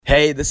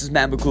Hey, this is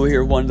Matt McCool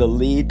here, one of the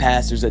lead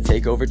pastors at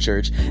Takeover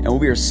Church, and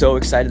we are so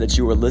excited that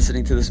you are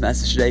listening to this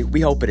message today. We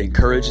hope it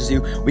encourages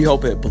you. We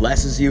hope it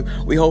blesses you.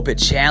 We hope it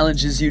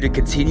challenges you to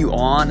continue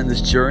on in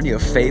this journey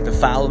of faith of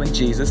following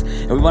Jesus.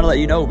 And we want to let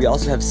you know we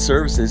also have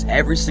services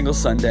every single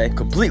Sunday,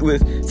 complete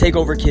with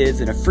Takeover Kids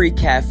and a free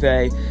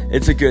cafe.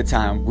 It's a good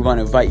time. We want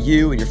to invite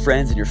you and your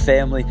friends and your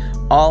family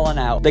all on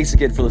out. Thanks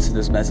again for listening to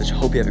this message.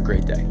 Hope you have a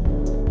great day.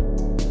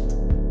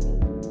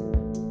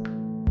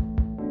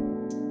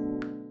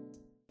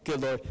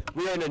 Good Lord.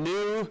 We're not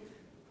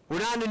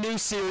in a new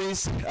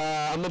series.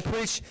 I'm going to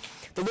preach.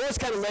 The Lord's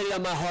kind of laid it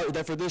on my heart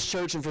that for this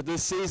church and for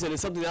this season,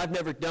 it's something that I've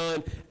never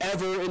done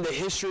ever in the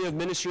history of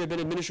ministry. I've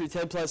been in ministry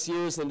 10 plus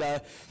years, and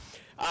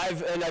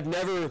I've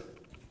never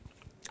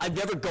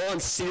gone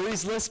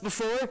seriesless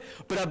before,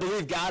 but I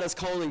believe God is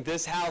calling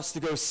this house to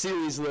go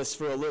seriesless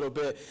for a little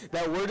bit.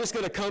 That we're just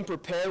going to come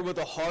prepared with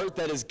a heart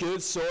that is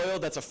good soil,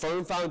 that's a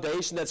firm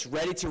foundation, that's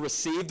ready to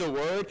receive the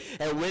word,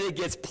 and when it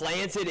gets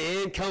planted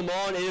in, come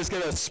on, it is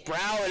going to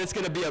sprout, and it's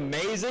going to be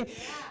amazing.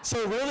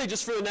 So really,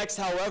 just for the next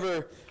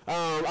however,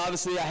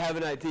 obviously I have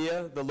an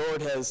idea. The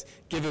Lord has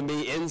given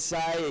me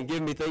insight and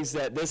given me things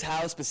that this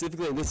house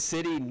specifically and this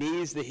city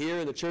needs to hear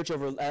and the church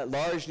over at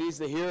large needs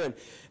to hear.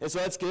 And so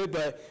that's good,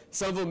 but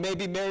some of them may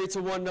be married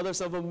to one another,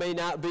 some of them may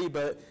not be,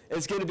 but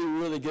it's going to be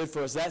really good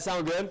for us. Does that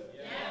sound good?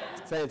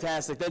 Yeah.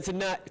 Fantastic.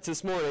 Then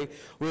this morning,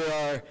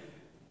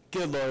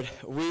 good Lord,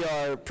 we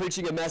are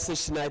preaching a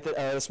message tonight,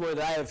 this morning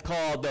that I have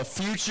called, The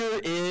Future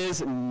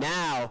is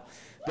Now.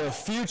 The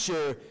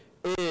future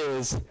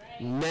is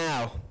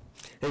now.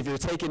 If you're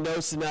taking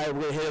notes tonight,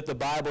 we're going to hit up the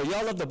Bible.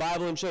 Y'all love the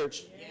Bible in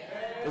church?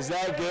 Yeah. Is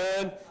that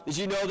good? Did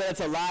you know that it's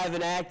alive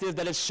and active,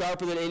 that it's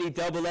sharper than any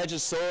double-edged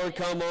sword?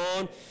 Come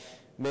on.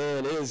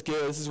 Man, it is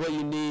good. This is what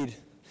you need.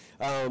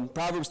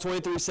 Proverbs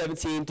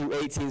 23:17 through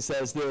 18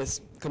 says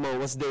this. Come on,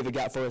 what's David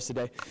got for us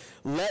today?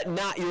 Let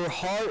not your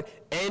heart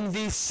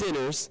envy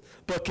sinners,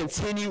 but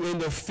continue in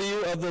the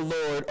fear of the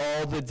Lord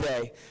all the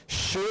day.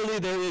 Surely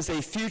there is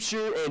a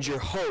future, and your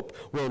hope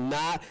will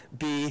not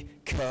be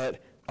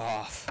cut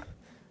off.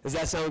 Does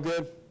that sound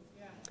good?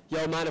 Yeah.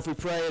 Y'all mind if we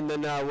pray and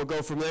then we'll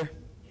go from there?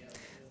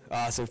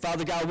 Yeah. Awesome.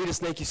 Father God, we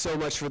just thank you so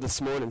much for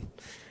this morning.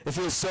 It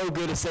feels so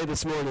good to say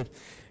this morning.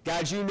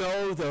 God, you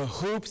know the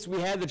hoops we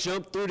had to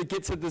jump through to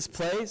get to this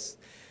place.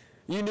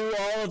 You knew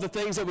all of the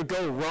things that would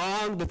go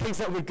wrong, the things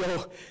that would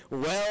go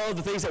well,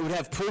 the things that would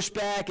have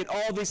pushback, and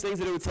all these things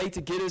that it would take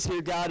to get us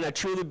here, God. And I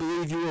truly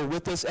believe you were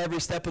with us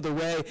every step of the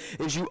way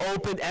as you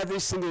opened every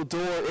single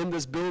door in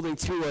this building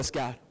to us,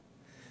 God.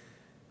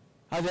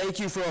 I thank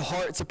you for a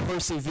heart to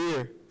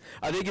persevere.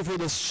 I thank you for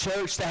this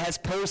church that has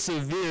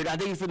persevered. I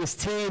thank you for this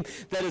team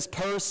that has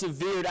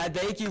persevered. I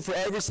thank you for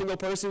every single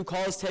person who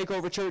calls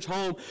Takeover Church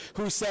home,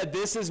 who said,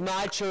 this is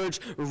my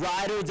church,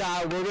 ride or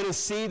die. We're going to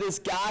see this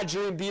God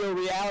dream be a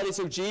reality.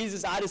 So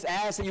Jesus, I just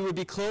ask that you would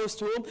be close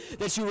to them,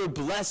 that you would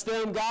bless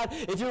them, God.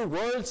 If your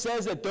word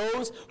says that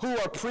those who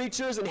are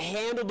preachers and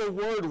handle the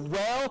word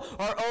well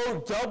are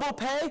owed double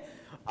pay,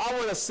 I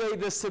want to say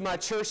this to my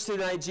church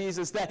tonight,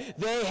 Jesus, that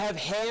they have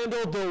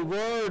handled the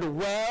word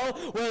well.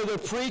 Whether they're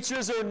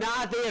preachers or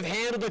not, they have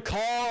handled the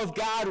call of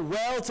God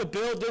well to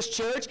build this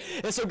church.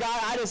 And so,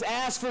 God, I just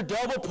ask for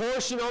double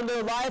portion on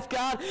their life,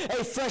 God,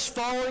 a fresh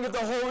following of the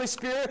Holy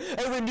Spirit,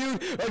 a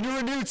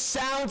renewed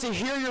sound to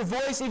hear your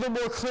voice even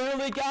more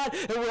clearly, God.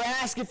 And we're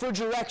asking for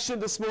direction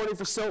this morning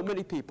for so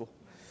many people.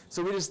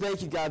 So we just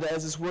thank you, God, that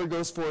as this word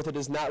goes forth, it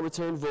does not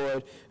return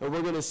void, and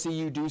we're going to see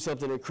you do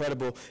something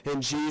incredible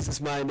in Jesus'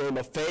 mighty name.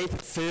 A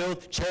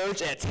faith-filled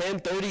church at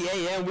 10:30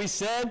 a.m. We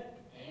said?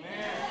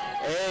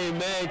 Amen.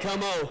 Amen.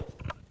 Come on.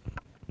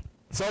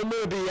 So I'm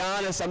going to be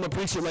honest. I'm going to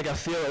preach it like I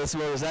feel it this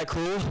morning. Is that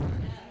cool?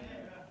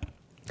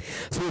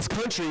 So it's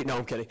country. No,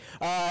 I'm kidding.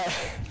 You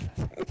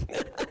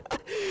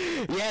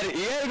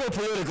had to go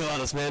political on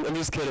us, man. I'm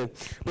just kidding.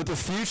 But the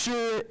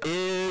future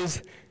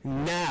is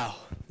now.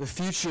 The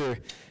future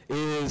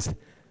is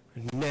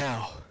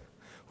now.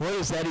 What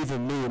does that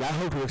even mean? I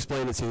hope to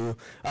explain it to you.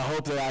 I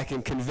hope that I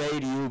can convey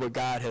to you what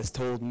God has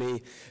told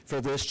me for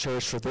this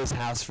church, for this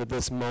house, for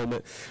this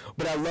moment.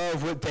 But I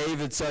love what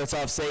David starts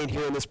off saying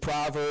here in this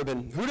proverb.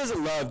 And who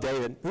doesn't love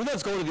David? Who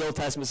loves going to the Old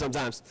Testament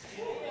sometimes?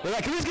 We're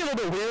like, can we just get a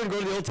little bit weird and go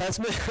to the Old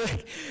Testament?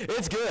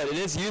 It's good. It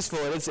is useful.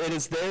 And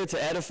it's there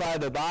to edify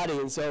the body.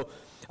 And so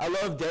I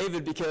love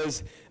David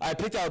because I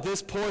picked out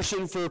this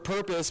portion for a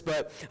purpose,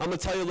 but I'm going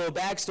to tell you a little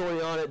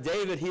backstory on it.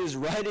 David, he is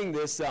writing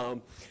this,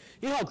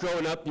 you know how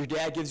growing up your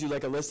dad gives you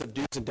like a list of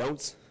do's and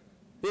don'ts?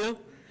 You know?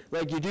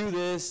 Like you do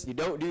this, you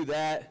don't do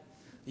that.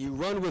 You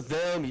run with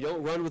them, you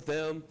don't run with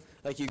them.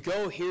 Like you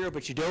go here,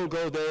 but you don't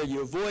go there.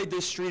 You avoid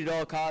this street at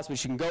all costs,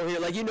 but you can go here.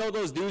 Like you know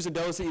those do's and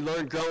don'ts that you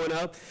learned growing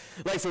up?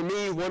 Like for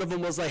me, one of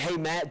them was like, hey,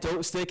 Matt,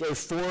 don't stick a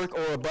fork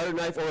or a butter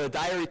knife or a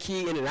diary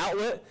key in an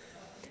outlet.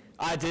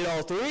 I did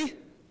all three.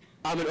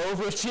 I'm an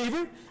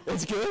overachiever.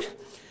 It's good.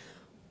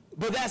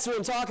 But that's what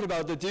I'm talking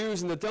about, the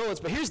do's and the don'ts.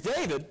 But here's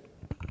David.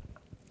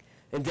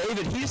 And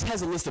David, he just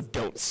has a list of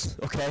don'ts,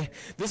 okay?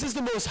 This is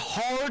the most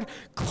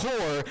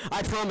hardcore,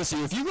 I promise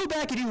you. If you go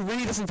back and you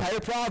read this entire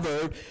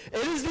proverb,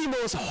 it is the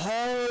most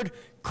hardcore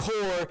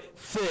core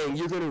thing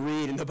you're going to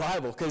read in the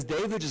Bible, because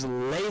David just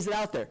lays it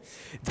out there.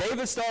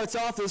 David starts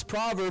off this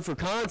proverb for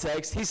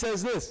context. He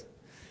says this.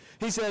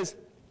 He says,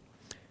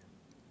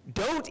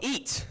 don't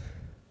eat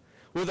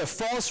with a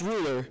false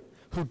ruler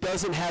who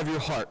doesn't have your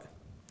heart.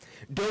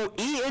 Don't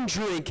eat and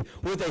drink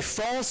with a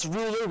false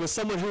ruler, with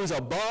someone who's a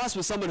boss,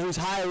 with someone who's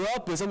higher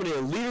up, with somebody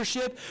in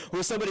leadership,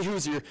 with somebody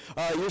who's your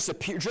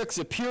direct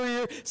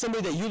superior,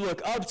 somebody that you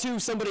look up to,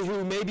 somebody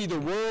who maybe the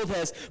world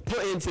has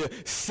put into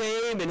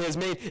fame and has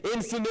made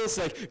infamous.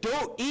 Like,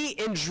 don't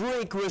eat and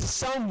drink with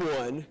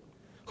someone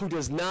who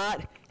does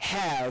not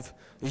have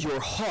your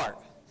heart.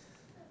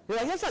 You're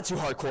like, that's not too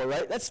hardcore,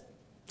 right? That's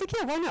like,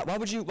 yeah, why not? Why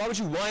would you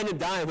wine and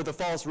dine with a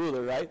false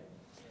ruler, right?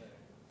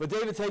 But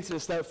David takes it a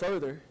step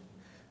further.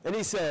 And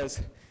he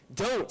says,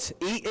 don't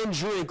eat and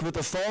drink with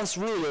a false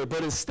ruler,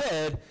 but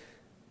instead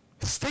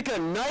stick a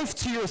knife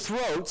to your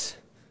throat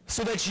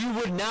so that you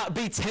would not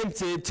be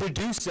tempted to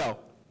do so.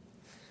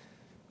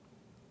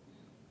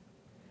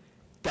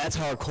 That's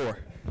hardcore,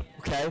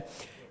 okay?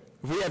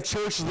 We have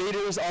church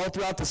leaders all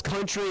throughout this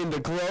country and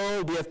the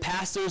globe. We have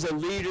pastors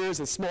and leaders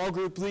and small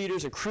group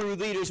leaders and crew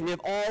leaders, and we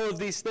have all of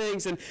these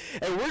things. And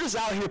we're just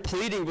out here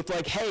pleading with,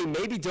 like, hey,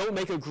 maybe don't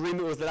make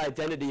agreement with an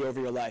identity over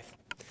your life.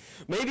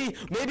 Maybe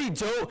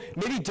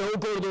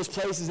don't go to those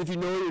places if you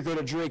know you're going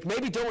to drink.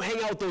 Maybe don't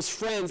hang out with those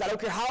friends. I don't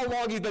care how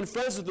long you've been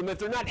friends with them. If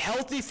they're not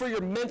healthy for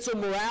your mental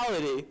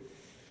morality,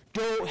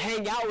 don't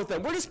hang out with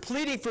them. We're just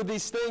pleading for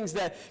these things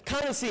that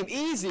kind of seem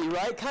easy,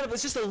 right?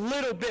 It's just a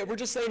little bit. We're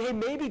just saying, hey,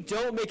 maybe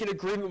don't make an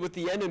agreement with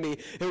the enemy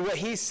and what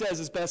he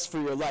says is best for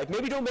your life.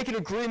 Maybe don't make an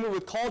agreement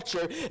with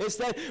culture.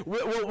 Instead,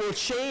 we'll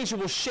change and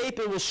we'll shape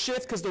and we'll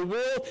shift, because the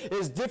world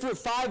is different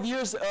 5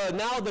 years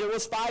now than it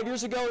was 5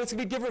 years ago, and it's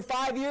going to be different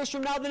 5 years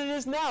from now than it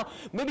is now.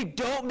 Maybe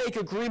don't make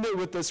agreement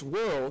with this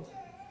world,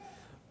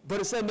 but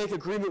instead make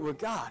agreement with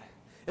God.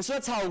 And so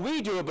that's how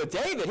we do it. But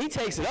David, he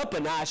takes it up a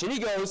notch, and he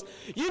goes,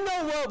 you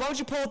know what? Why don't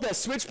you pull out that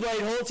switchblade,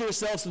 hold it to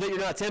yourself so that you're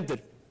not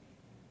tempted?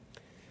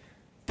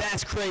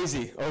 That's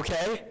crazy,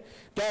 okay?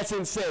 That's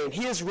insane.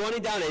 He is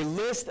running down a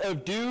list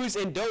of do's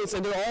and don'ts,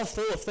 and they're all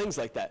full of things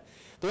like that.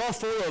 They're all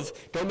full of,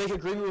 don't make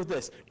agreement with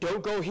this.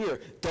 Don't go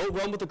here. Don't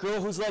run with a girl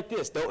who's like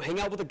this. Don't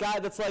hang out with a guy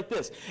that's like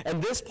this.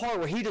 And this part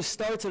where he just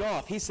starts it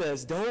off, he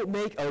says, don't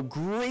make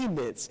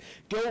agreements.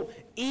 Don't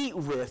eat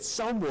with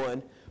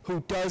someone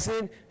who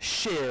doesn't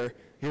share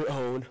your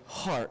own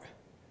heart.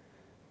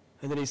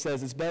 And then he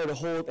says it's better to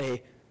hold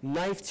a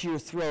knife to your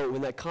throat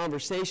when that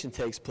conversation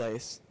takes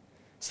place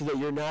so that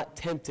you're not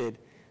tempted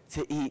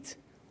to eat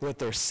what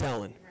they're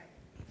selling.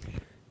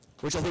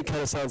 Which I think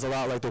kind of sounds a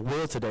lot like the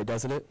world today,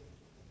 doesn't it?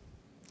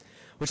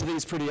 Which I think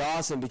is pretty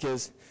awesome,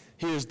 because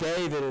here's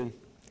David, and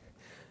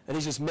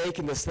he's just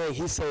making this thing.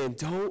 He's saying,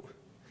 don't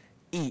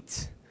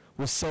eat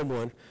with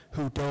someone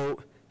who don't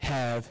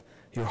have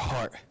your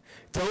heart.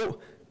 Don't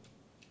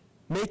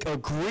make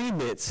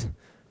agreements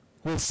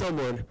with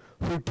someone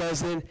who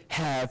doesn't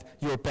have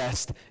your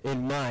best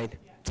in mind.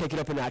 Take it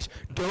up a notch.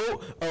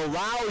 Don't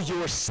allow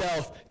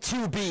yourself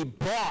to be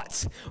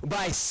bought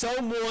by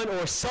someone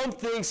or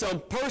something,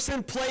 some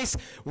person, place,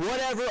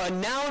 whatever, a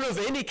noun of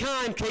any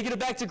kind, taking it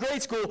back to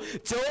grade school.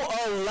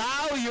 Don't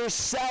allow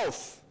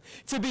yourself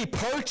to be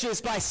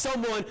purchased by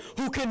someone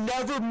who can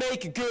never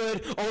make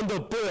good on the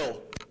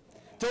bill.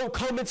 Don't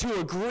come into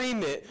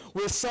agreement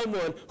with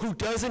someone who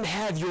doesn't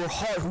have your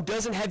heart, who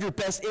doesn't have your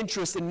best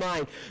interest in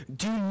mind.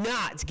 Do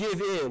not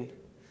give in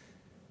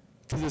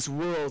to this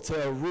world,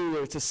 to a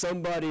ruler, to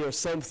somebody or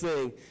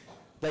something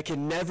that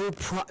can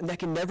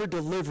never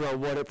deliver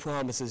on what it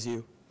promises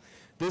you.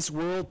 This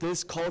world,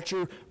 this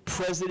culture,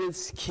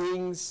 presidents,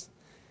 kings,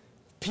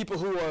 people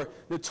who are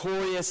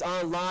notorious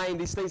online,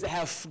 these things that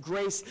have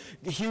great,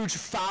 huge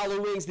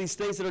followings, these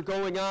things that are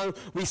going on,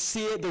 we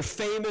see it, they're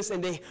famous,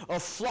 and they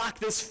flock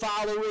this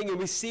following, and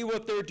we see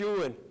what they're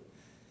doing.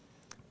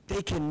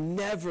 They can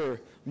never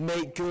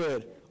make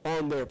good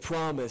on their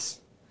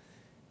promise.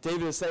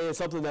 David is saying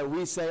something that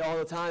we say all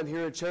the time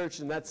here at church,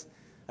 and that's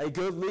a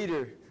good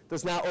leader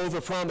does not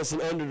overpromise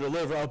and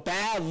underdeliver. A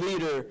bad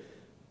leader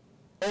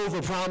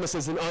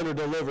overpromises and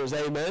underdelivers.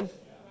 Amen?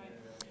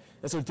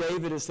 And so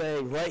David is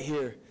saying right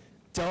here,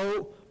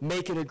 don't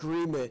make an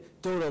agreement.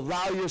 Don't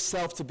allow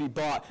yourself to be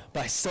bought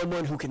by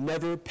someone who can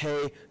never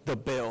pay the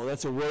bill.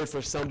 That's a word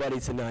for somebody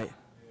tonight.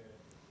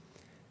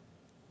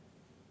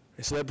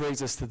 And so that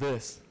brings us to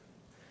this.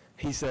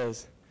 He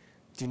says,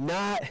 do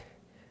not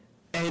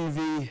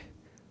envy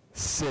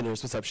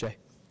sinners. What's up, Shay?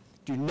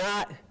 Do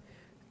not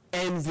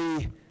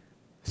envy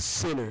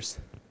sinners.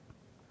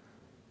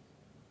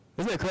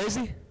 Isn't that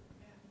crazy?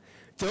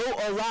 Don't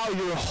allow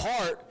your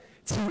heart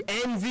to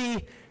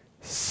envy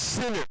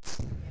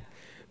sinners.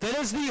 That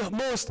is the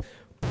most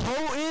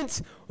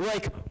potent,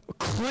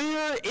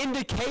 clear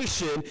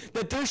indication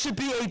that there should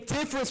be a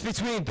difference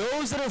between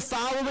those that are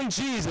following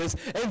Jesus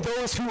and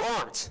those who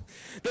aren't.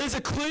 There's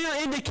a clear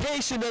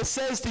indication that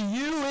says to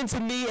you and to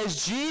me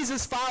as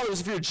Jesus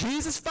followers, if you're a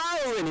Jesus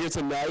follower in here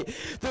tonight,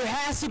 there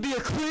has to be a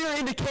clear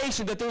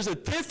indication that there's a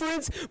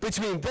difference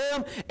between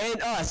them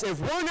and us. If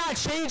we're not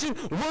changing,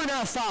 we're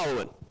not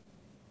following.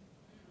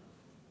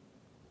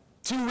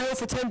 Too real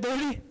for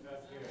 10:30?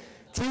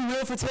 Too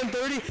real for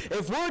 10:30?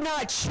 If we're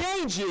not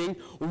changing,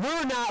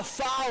 we're not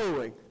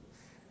following.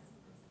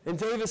 And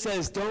David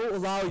says, don't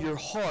allow your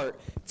heart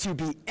to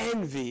be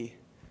envy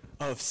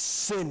of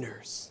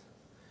sinners.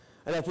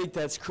 And I think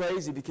that's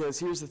crazy because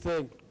here's the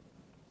thing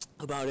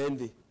about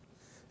envy.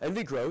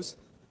 Envy grows.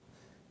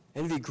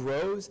 Envy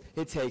grows,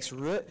 it takes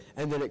root,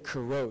 and then it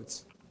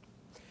corrodes.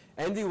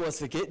 Envy wants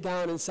to get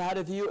down inside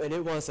of you, and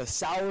it wants to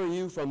sour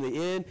you from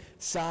the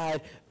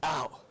inside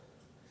out.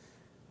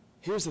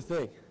 Here's the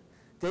thing.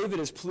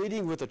 David is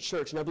pleading with the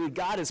church, and I believe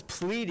God is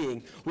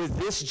pleading with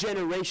this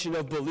generation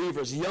of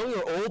believers, young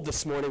or old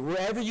this morning,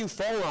 wherever you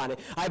fall on it.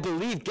 I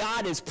believe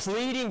God is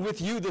pleading with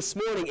you this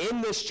morning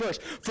in this church,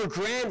 for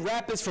Grand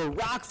Rapids, for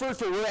Rockford,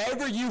 for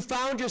wherever you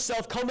found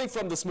yourself coming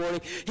from this morning.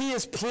 He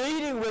is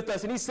pleading with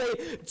us, and he's saying,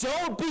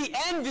 don't be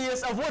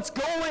envious of what's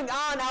going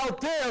on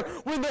out there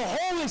when the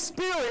Holy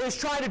Spirit is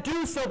trying to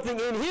do something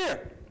in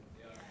here.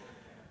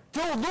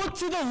 Don't look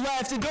to the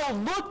left and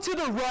don't look to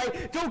the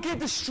right. Don't get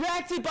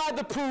distracted by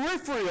the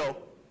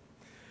peripheral.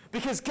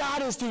 Because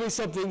God is doing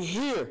something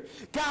here.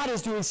 God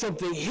is doing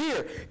something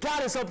here.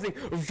 God is something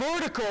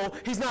vertical.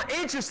 He's not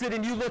interested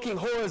in you looking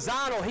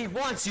horizontal. He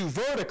wants you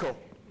vertical.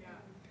 Yeah.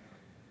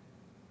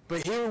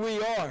 But here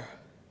we are.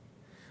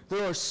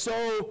 There are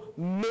so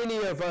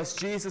many of us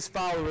Jesus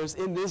followers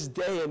in this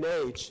day and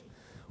age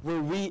where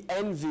we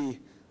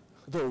envy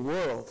the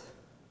world.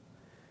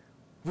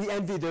 We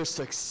envy their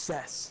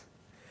success.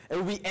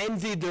 And we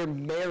envy their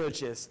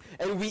marriages.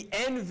 And we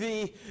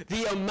envy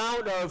the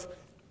amount of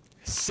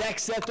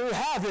sex that they're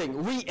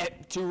having. We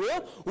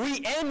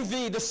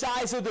envy the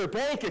size of their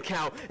bank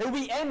account. And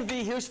we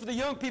envy, here's for the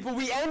young people,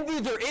 we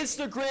envy their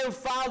Instagram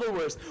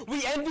followers.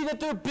 We envy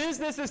that their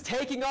business is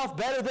taking off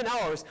better than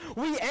ours.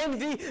 We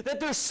envy that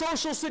their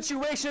social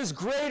situation is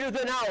greater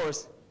than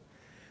ours.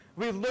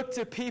 We look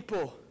to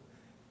people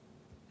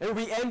and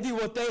we envy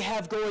what they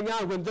have going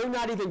on when they're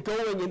not even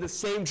going in the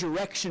same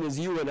direction as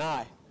you and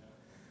I.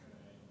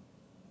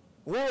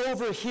 We're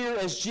over here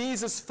as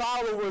Jesus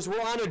followers.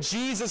 We're on a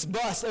Jesus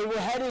bus, and we're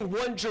heading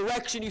one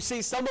direction. You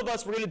see, some of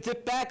us, we're going to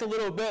dip back a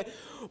little bit,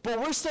 but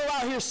we're still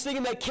out here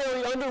singing that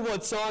Carrie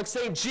Underwood song,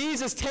 saying,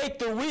 Jesus, take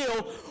the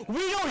wheel. We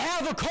don't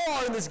have a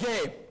car in this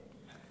game.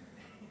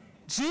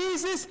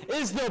 Jesus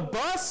is the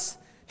bus.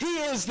 He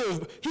is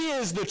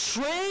the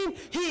train.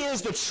 He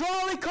is the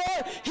trolley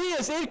car. He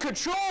is in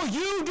control.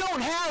 You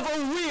don't have a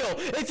wheel.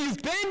 If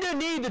you've been to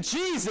need to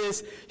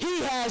Jesus,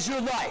 he has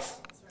your life.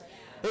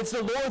 It's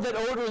the Lord that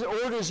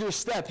orders your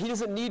step. He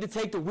doesn't need to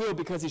take the wheel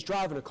because he's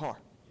driving a car.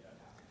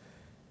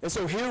 And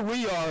so here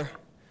we are.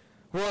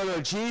 We're on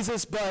our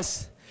Jesus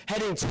bus,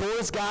 heading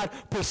towards God,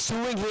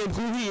 pursuing him,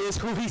 who he is,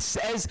 who he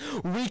says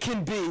we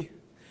can be.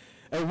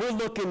 And we're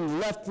looking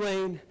left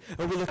lane,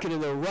 and we're looking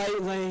in the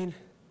right lane.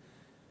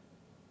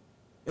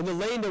 And the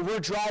lane that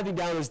we're driving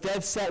down is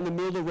dead set in the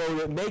middle of the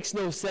road. It makes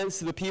no sense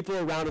to the people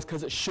around us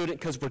because it shouldn't,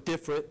 because we're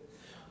different.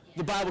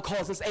 The Bible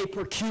calls us a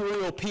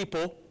peculiar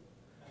people.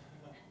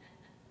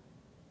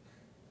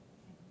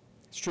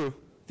 It's true.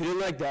 If you didn't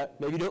like that,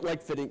 maybe you don't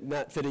like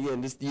not fitting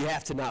in. You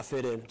have to not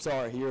fit in.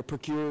 Sorry, you're a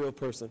peculiar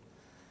person.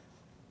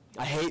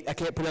 I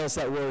can't pronounce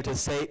that word to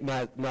save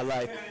my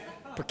life.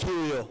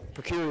 Peculiar,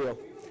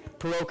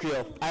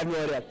 parochial. I have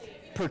no idea.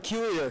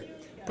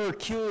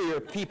 Peculiar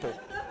people.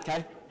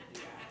 Okay?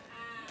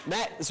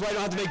 Matt, that's why I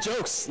don't have to make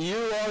jokes. You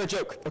are a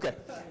joke. Okay.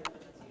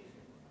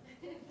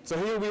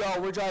 So here we are.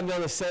 We're driving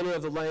down the center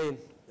of the lane,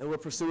 and we're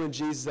pursuing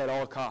Jesus at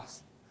all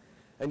costs.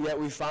 And yet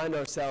we find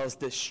ourselves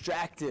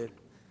distracted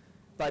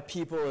by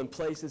people and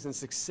places and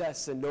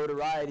success and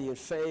notoriety and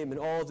fame and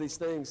all of these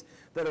things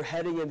that are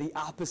heading in the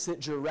opposite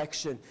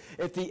direction.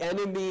 If the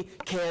enemy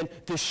can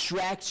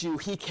distract you,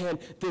 he can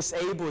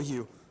disable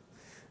you.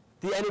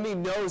 The enemy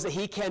knows that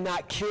he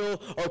cannot kill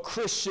a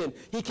Christian.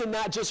 He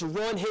cannot just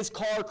run his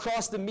car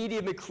across the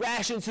median and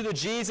crash into the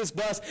Jesus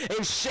bus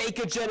and shake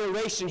a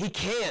generation. He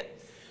can't.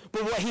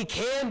 But what he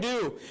can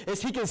do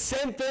is he can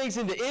send things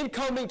into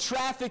incoming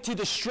traffic to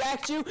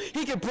distract you.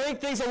 He can bring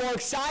things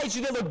alongside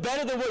you that look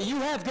better than what you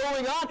have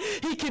going on.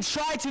 He can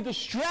try to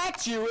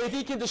distract you. If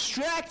he can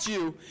distract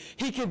you,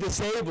 he can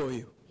disable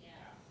you.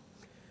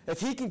 If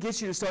he can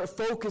get you to start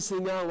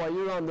focusing on while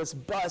you're on this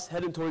bus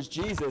heading towards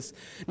Jesus,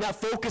 not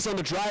focus on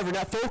the driver,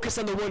 not focus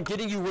on the one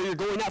getting you where you're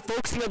going, not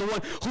focusing on the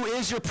one who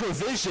is your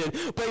provision,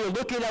 but you're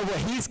looking at what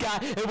he's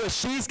got and what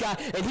she's got,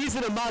 and he's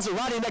in a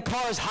Maserati and that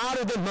car is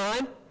hotter than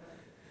mine.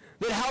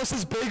 That house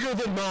is bigger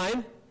than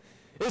mine.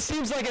 It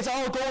seems like it's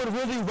all going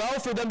really well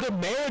for them. Their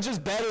marriage is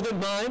better than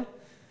mine.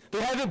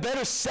 They're having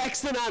better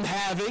sex than I'm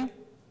having.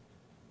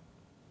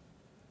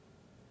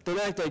 Don't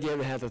act like you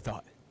haven't had the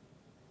thought.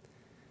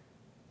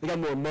 They got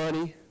more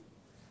money.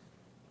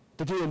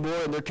 They're doing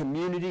more in their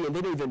community, and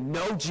they don't even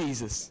know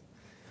Jesus.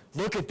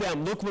 Look at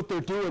them. Look what they're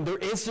doing. Their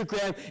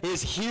Instagram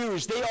is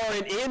huge. They are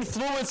an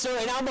influencer,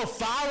 and I'm a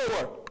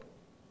follower.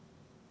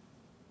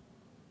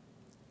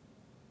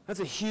 That's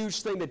a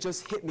huge thing that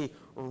just hit me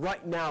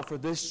right now for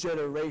this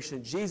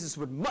generation. Jesus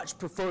would much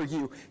prefer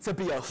you to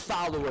be a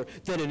follower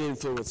than an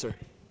influencer.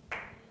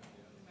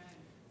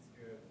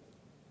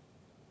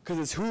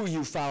 Because it's who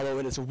you follow,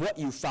 and it's what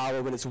you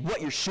follow, and it's what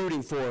you're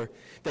shooting for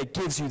that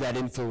gives you that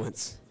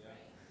influence.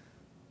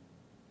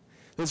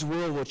 This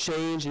world will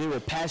change, and it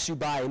will pass you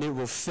by, and it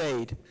will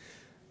fade.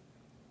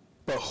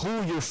 But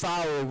who you're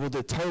following will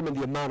determine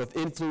the amount of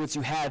influence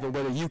you have and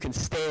whether you can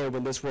stand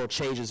when this world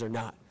changes or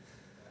not.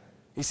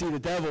 You see, the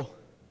devil,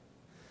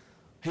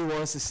 he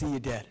wants to see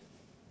you dead.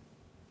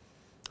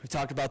 We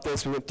talked about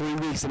this. We went 3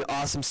 weeks in an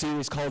awesome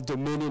series called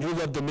Dominion. Who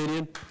loved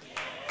Dominion?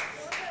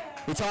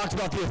 We talked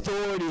about the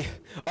authority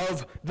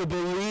of the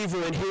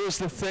believer, and here's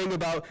the thing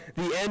about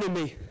the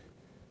enemy.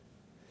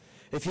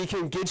 If he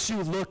can get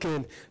you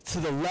looking to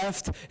the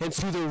left and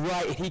to the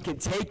right, and he can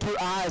take your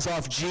eyes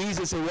off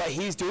Jesus and what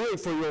he's doing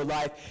for your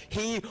life,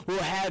 he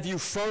will have you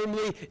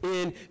firmly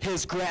in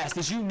his grasp.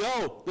 Did you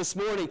know this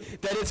morning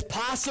that it's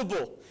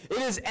possible, it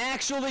is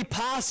actually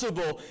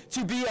possible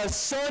to be a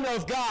son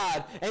of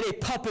God and a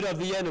puppet of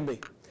the enemy?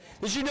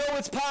 Did you know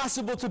it's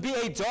possible to be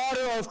a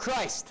daughter of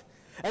Christ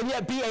and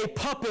yet be a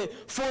puppet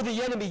for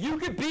the enemy? You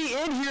could be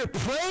in here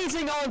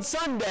praising on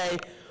Sunday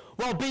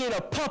while being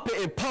a puppet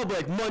in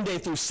public Monday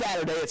through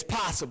Saturday. It's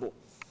possible.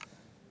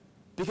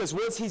 Because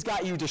once he's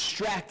got you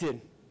distracted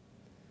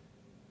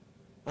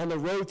on the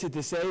road to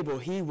disable,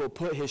 he will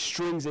put his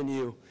strings in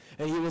you,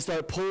 and he will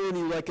start pulling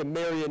you like a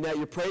marionette.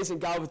 You're praising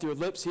God with your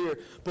lips here,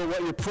 but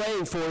what you're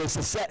praying for is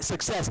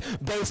success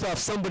based off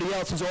somebody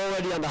else who's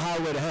already on the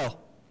highway to hell.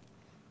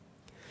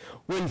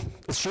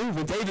 It's true,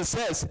 when David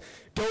says,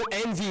 don't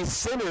envy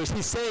sinners,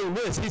 he's saying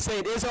this. He's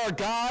saying, is our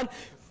God,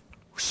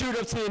 shoot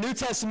up to the New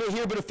Testament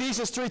here, but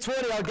Ephesians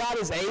 3:20, our God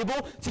is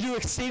able to do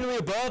exceedingly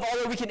above all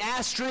that we can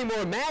ask, dream,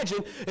 or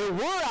imagine. And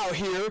we're out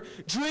here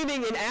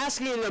dreaming and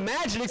asking and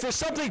imagining for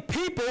something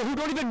people who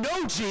don't even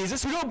know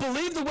Jesus, who don't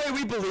believe the way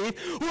we believe,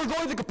 who are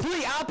going the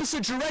complete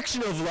opposite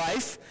direction of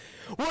life.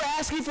 We're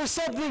asking for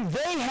something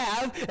they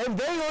have, and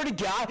they already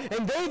got,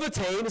 and they've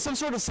attained some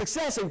sort of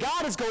success. And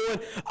God is going,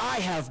 I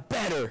have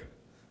better.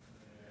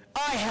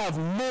 I have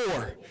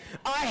more.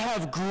 I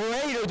have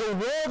greater. The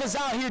world is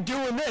out here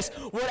doing this.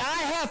 What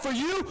I have for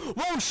you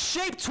won't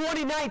shape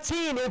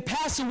 2019 and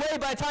pass away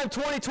by the time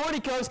 2020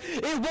 comes.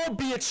 It won't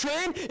be a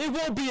trend. It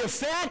won't be a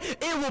fad.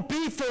 It will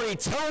be for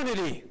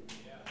eternity.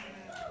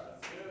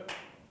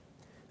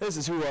 This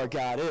is who our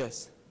God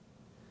is.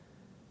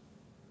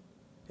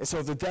 And so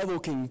if the devil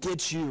can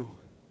get you,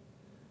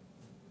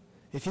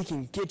 if he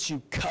can get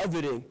you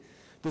coveting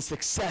the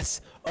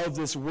success of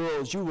this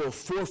world, you will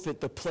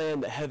forfeit the plan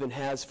that heaven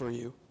has for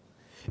you.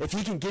 If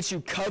he can get you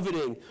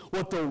coveting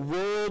what the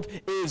world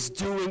is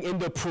doing in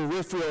the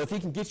peripheral, if he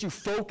can get you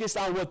focused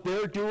on what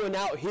they're doing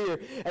out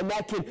here, and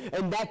that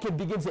can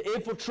begin to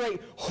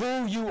infiltrate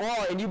who you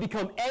are, and you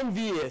become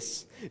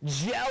envious,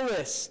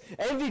 jealous.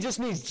 Envy just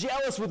means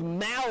jealous with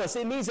malice.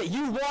 It means that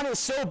you want it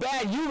so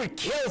bad you would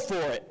kill for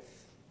it.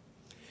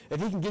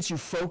 If he can get you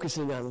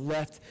focusing on the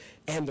left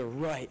and the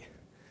right,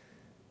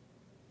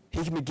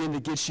 he can begin to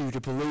get you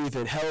to believe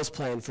in hell's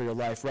plan for your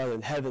life rather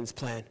than heaven's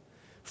plan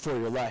for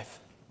your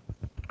life.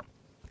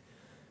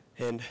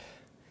 And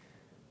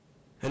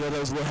I know that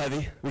was a little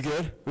heavy. We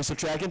good? We still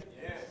tracking?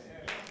 Yeah.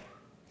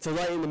 To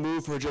lighten the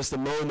mood for just a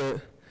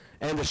moment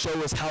and to show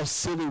us how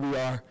silly we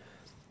are,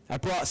 I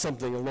brought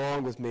something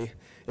along with me.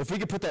 If we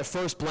could put that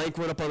first blank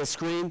one up on the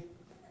screen,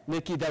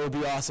 Nikki, that would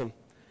be awesome.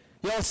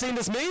 Y'all seen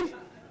this meme?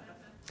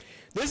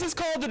 This is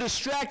called the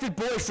distracted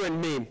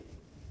boyfriend meme.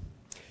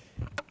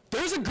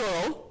 There's a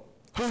girl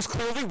who's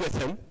clearly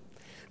with him.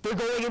 They're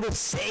going in the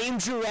same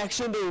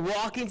direction. They're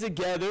walking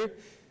together.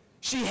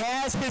 She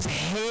has his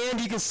hand.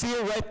 You can see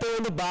it right there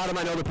in the bottom.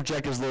 I know the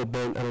projector's a little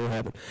bent. I don't know what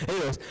happened.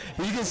 Anyways,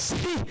 you can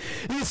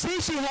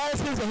see she has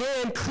his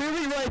hand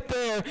clearly right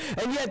there,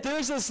 and yet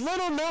there's this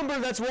little number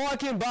that's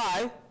walking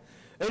by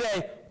in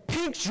a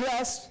pink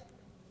dress,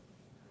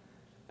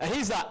 and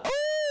he's like,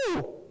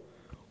 ooh!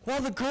 Well,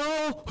 the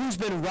girl who's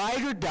been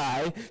ride or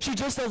die, she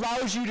just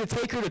allows you to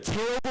take her to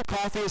terrible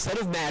coffee instead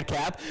of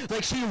madcap.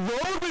 Like, she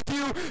rode with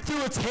you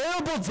through a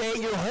terrible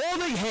date, you're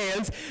holding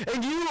hands,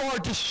 and you are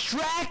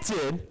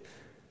distracted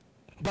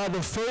by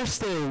the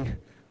first thing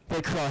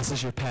that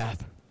crosses your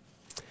path.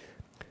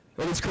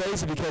 And it's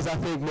crazy because I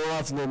think more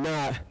often than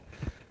not,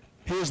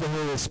 here's the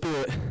Holy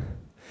Spirit,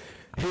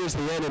 here's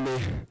the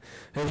enemy,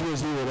 and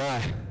here's you and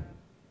I.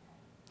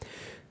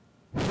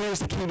 Here's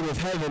the kingdom of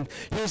heaven.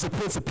 Here's the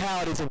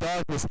principalities of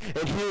darkness.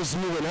 And here's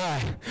you and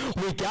I.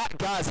 We got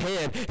God's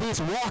hand.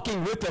 He's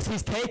walking with us.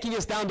 He's taking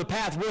us down the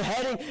path. We're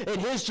heading in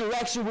his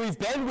direction. We've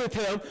been with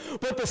him.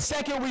 But the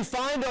second we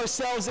find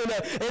ourselves in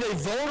a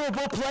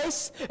vulnerable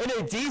place, in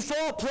a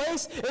default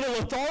place, in a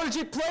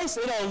lethargic place,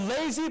 in a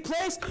lazy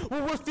place,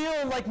 where we're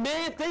feeling like,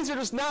 man, things are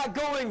just not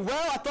going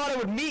well. I thought I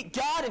would meet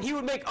God and he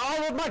would make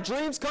all of my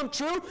dreams come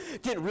true.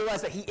 Didn't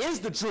realize that he is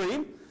the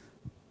dream.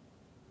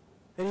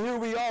 And here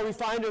we are, we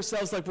find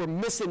ourselves like we're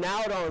missing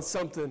out on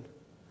something.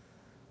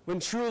 When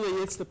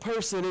truly it's the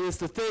person and it's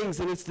the things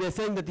and it's the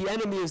thing that the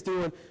enemy is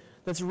doing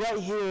that's right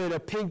here in a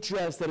pink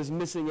dress that is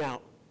missing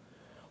out.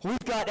 We've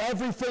got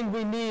everything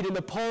we need in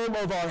the palm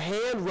of our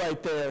hand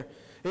right there.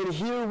 And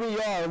here we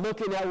are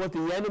looking at what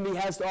the enemy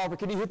has to offer.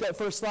 Can you hit that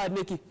first slide,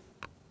 Nikki?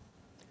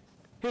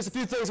 Here's a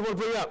few things I want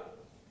to bring up.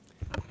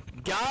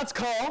 God's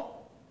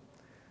call,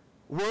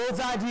 world's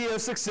idea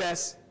of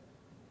success,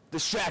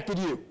 distracted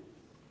you.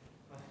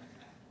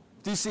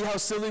 Do you see how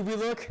silly we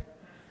look?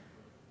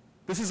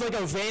 This is like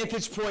a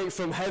vantage point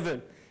from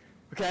heaven,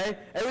 okay?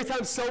 Every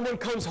time someone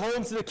comes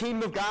home to the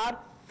kingdom of God,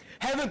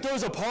 heaven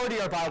throws a party,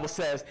 our Bible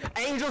says.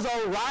 Angels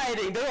are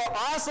rioting. There are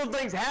awesome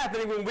things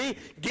happening when we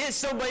get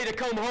somebody to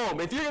come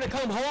home. If you're going to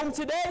come home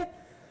today,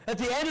 at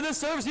the end of this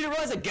service, you didn't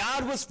realize that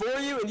God was for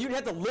you and you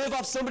didn't have to live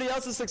off somebody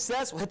else's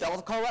success, we'll hit the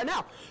altar call right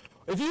now.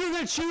 If you're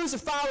going to choose to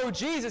follow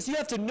Jesus, you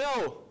have to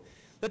know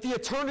that the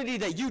eternity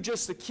that you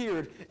just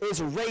secured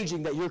is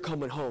raging that you're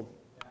coming home.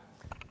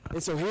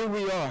 And so here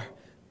we are.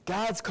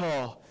 God's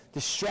call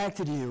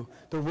distracted you,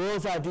 the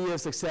world's idea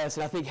of success,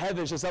 and I think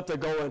heaven's just up there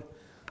going,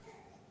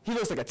 he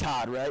looks like a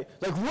Todd, right?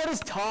 Like, what is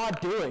Todd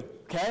doing,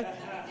 okay?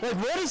 Like,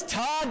 what is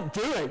Todd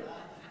doing?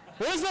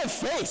 What is that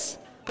face?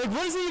 Like,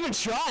 what is he even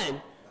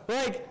trying?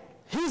 Like,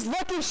 he's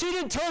lucky she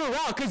didn't turn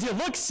around because you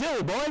look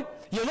silly, boy.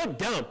 You look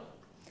dumb.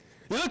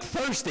 You look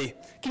thirsty.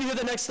 Can you hear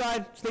the next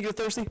slide? Speaking of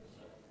thirsty.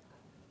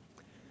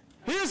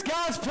 Here's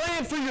God's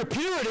plan for your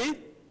purity,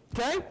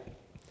 okay?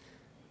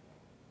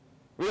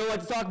 We don't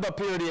like to talk about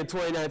purity in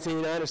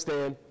 2019, I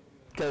understand,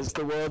 because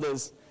the world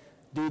is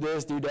do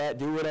this, do that,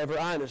 do whatever,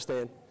 I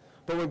understand.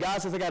 But when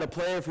God says, I got a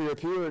plan for your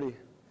purity,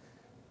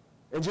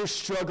 and you're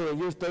struggling,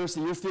 you're thirsty,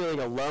 you're feeling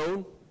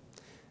alone,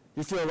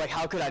 you're feeling like,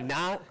 how could I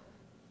not?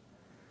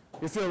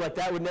 You're feeling like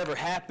that would never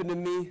happen to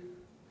me.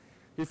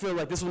 You feel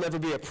like this will never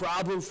be a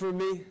problem for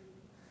me.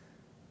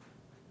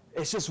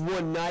 It's just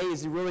one night.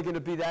 Is he really going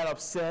to be that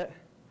upset?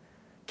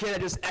 Can't I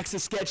just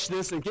Etch-a-Sketch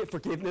this and get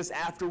forgiveness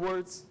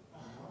afterwards?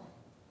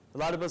 A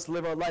lot of us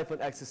live our life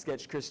on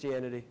Etch-a-Sketch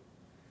Christianity.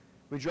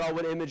 We draw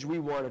what image we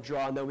want to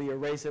draw, and then we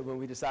erase it when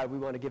we decide we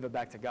want to give it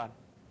back to God.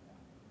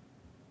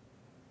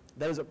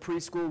 That is a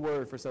preschool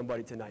word for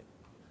somebody tonight.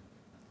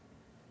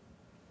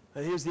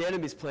 And here's the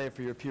enemy's plan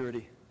for your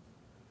purity.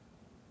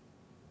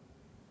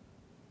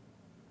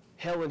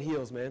 Hell and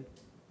heels, man.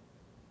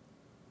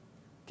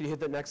 Can you hit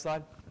that next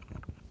slide?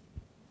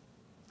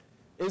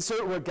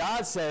 Insert what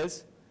God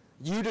says,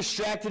 you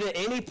distracted at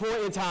any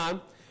point in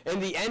time,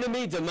 and the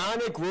enemy,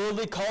 demonic,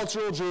 worldly,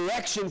 cultural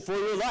direction for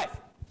your life.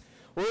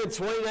 We're in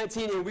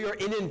 2019 and we are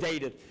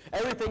inundated.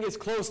 Everything is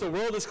closed. The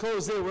world is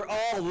closed in. We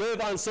all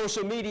live on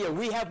social media.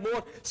 We have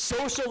more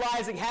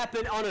socializing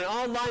happen on an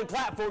online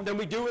platform than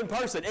we do in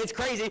person. It's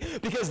crazy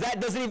because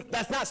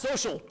that's not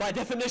social by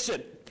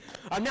definition.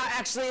 I'm not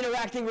actually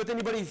interacting with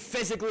anybody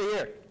physically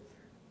here.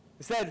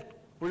 Instead,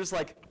 we're just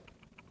like,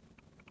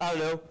 I don't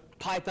know,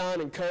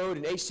 Python and code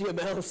and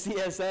HTML and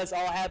CSS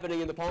all happening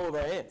in the palm of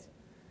our hands.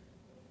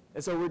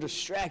 And so we're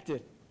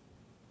distracted.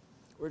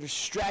 We're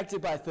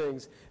distracted by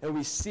things, and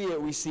we see it.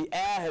 We see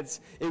ads,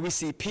 and we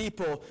see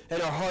people,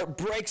 and our heart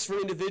breaks for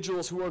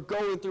individuals who are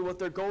going through what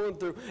they're going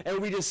through, and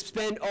we just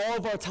spend all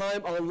of our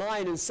time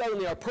online, and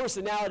suddenly our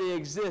personality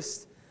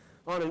exists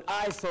on an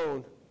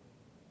iPhone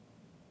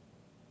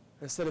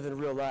instead of in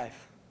real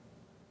life.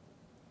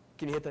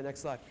 Can you hit that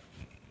next slide?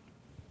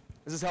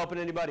 Is this helping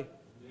anybody?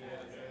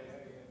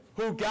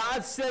 Who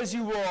God says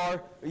you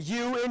are,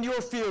 you and your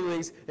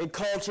feelings, and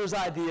culture's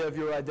idea of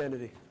your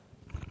identity.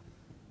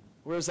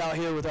 We're just out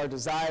here with our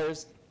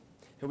desires,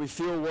 and we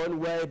feel one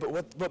way, but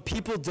what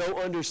people don't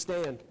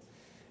understand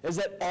is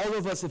that all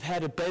of us have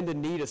had to bend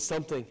in need of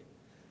something.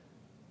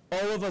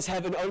 All of us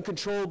have an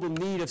uncontrollable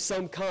need of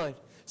some kind,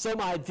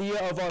 some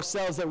idea of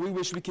ourselves that we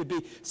wish we could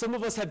be. Some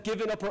of us have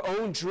given up our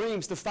own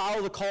dreams to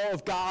follow the call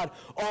of God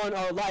on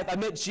our life. I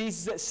met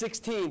Jesus at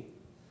 16,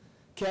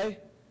 okay?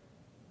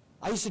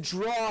 I used to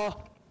draw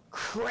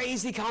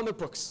crazy comic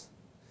books.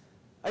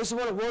 I used to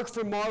want to work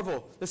for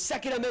Marvel. The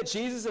second I met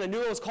Jesus and I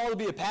knew I was called to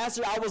be a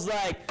pastor, I was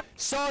like,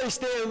 sorry,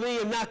 Stan Lee,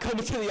 I'm not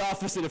coming to the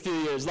office in a few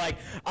years. Like,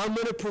 I'm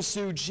going to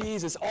pursue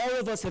Jesus. All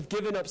of us have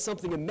given up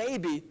something, and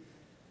maybe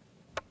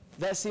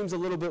that seems a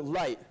little bit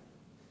light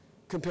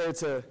compared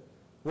to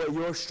what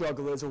your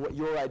struggle is or what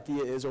your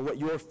idea is or what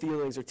your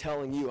feelings are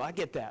telling you. I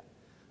get that.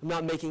 I'm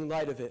not making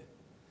light of it.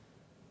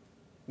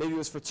 Maybe it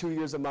was for 2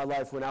 years of my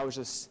life when I was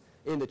just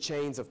in the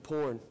chains of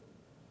porn.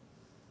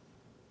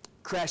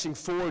 Crashing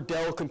 4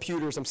 Dell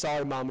computers. I'm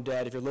sorry, Mom and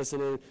Dad, if you're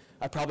listening.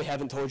 I probably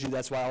haven't told you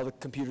that's why all the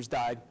computers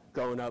died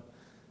growing up.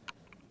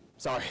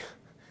 Sorry.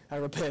 I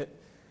repent.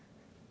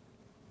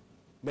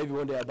 Maybe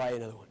one day I'll buy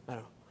another one. I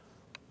don't know.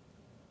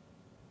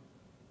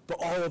 But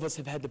all of us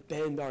have had to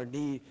bend our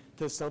knee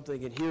to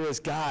something, and here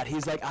is God.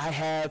 He's like, I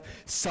have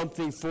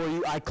something for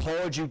you. I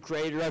called you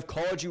greater. I've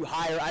called you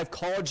higher. I've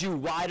called you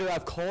wider.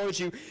 I've called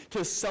you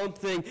to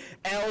something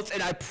else,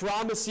 and I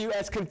promise you,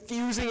 as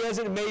confusing as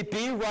it may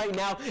be right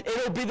now,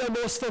 it'll be the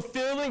most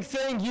fulfilling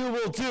thing you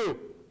will do.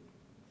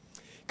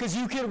 Because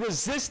you can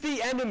resist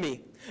the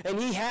enemy, and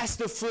he has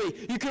to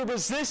flee. You can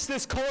resist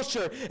this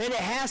culture, and it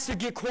has to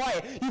get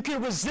quiet. You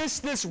can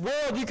resist this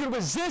world. You can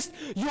resist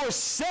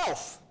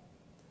yourself,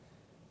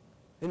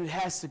 and it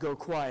has to go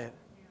quiet.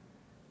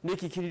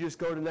 Nikki, can you just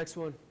go to the next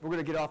one? We're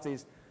going to get off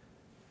these.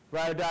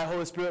 Ride or die,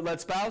 Holy Spirit-led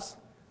spouse.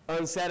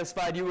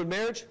 Unsatisfied you in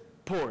marriage?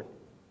 Porn.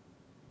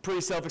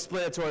 Pretty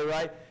self-explanatory,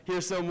 right?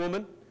 here's some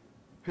woman,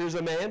 here's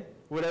a man,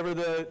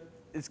 whatever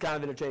it's kind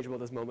of interchangeable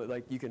at this moment.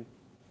 Like you can,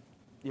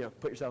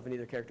 put yourself in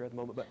either character at the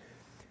moment. But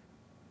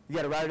you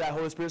got a ride or die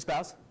Holy Spirit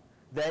spouse.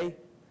 They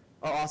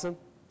are awesome.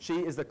 She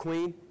is the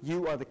queen.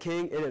 You are the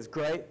king. It is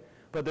great.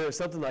 But there is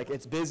something like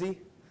it's busy.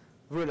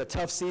 We're in a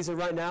tough season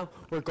right now.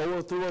 We're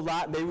going through a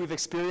lot. Maybe we've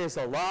experienced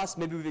a loss.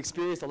 Maybe we've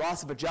experienced the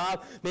loss of a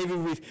job. Maybe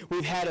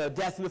we've had a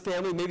death in the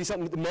family. Maybe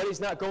the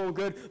money's not going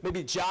good.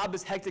 Maybe job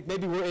is hectic.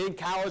 Maybe we're in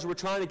college. We're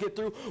trying to get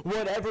through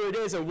whatever it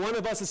is. And one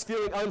of us is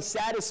feeling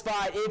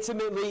unsatisfied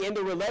intimately in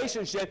the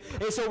relationship.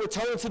 And so we're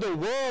turning to the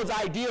world's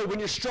idea. When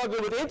you're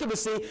struggling with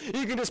intimacy,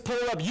 you can just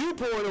pull up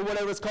YouPorn or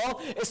whatever it's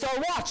called and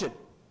start watching.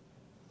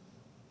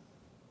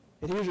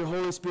 And here's your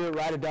Holy Spirit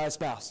ride or die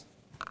spouse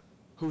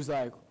who's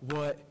like,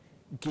 what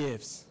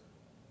gives?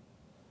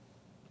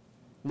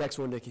 Next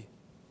one, Nikki.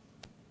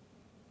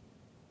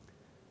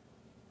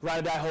 Ride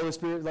or die Holy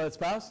Spirit led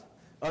spouse.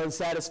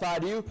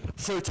 Unsatisfied you.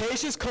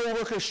 Flirtatious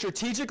co-worker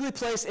strategically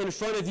placed in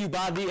front of you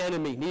by the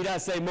enemy. Need I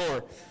say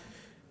more?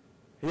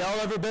 Y'all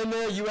ever been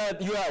there? You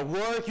at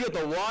work, you at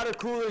the water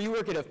cooler, you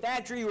work at a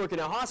factory, you work in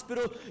a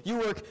hospital, you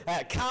work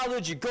at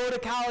college, you go to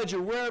college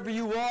or wherever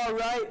you are,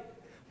 right?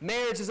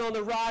 Marriage is on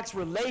the rocks.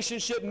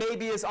 Relationship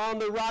maybe is on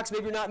the rocks.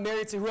 Maybe you're not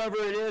married to whoever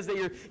it is that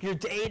you're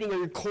dating or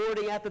you're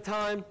courting at the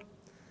time.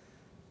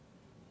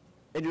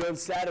 And you're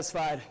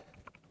unsatisfied.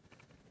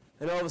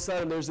 And all of a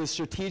sudden there's this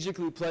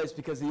strategically placed,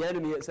 because the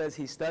enemy, it says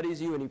he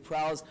studies you and he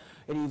prowls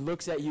and he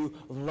looks at you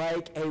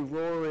like a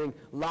roaring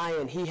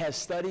lion. He has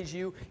studied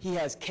you. He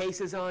has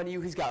cases on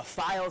you. He's got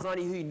files on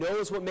you. He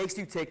knows what makes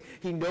you tick.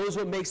 He knows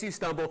what makes you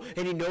stumble.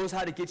 And he knows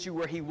how to get you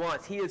where he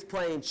wants. He is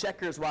playing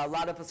checkers while a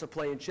lot of us are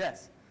playing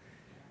chess.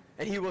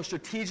 And he will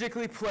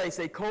strategically place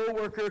a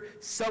co-worker,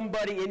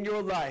 somebody in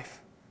your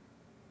life,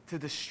 to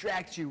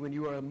distract you when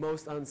you are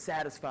most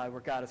unsatisfied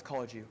where God has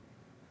called you.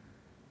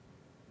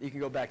 You can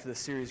go back to the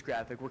series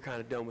graphic. We're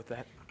kind of done with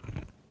that.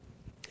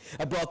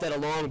 I brought that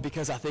along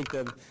because I think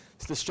the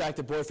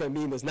distracted boyfriend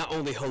meme is not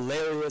only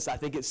hilarious, I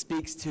think it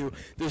speaks to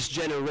this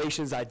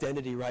generation's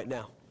identity right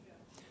now.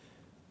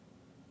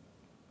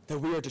 That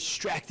we are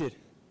distracted.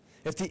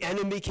 If the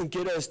enemy can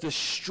get us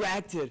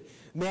distracted,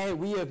 man,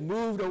 we have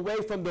moved away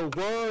from the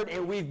Word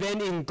and we've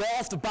been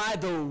engulfed by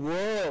the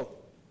world.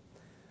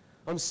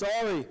 I'm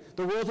sorry,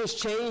 the world has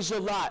changed a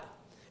lot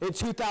in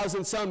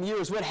 2,000 some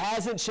years. What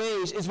hasn't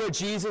changed is what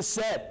Jesus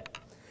said,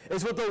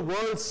 is what the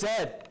Word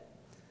said.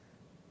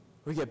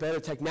 We get better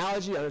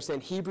technology,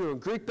 understand Hebrew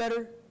and Greek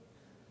better.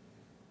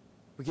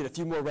 We get a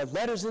few more red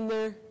letters in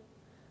there.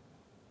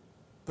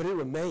 But it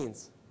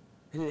remains,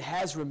 and it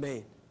has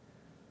remained,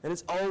 and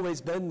it's always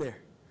been there.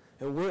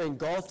 And we're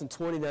engulfed in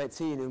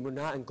 2019, and we're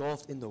not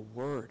engulfed in the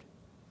Word.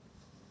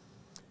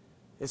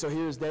 And so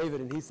here's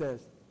David, and he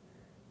says,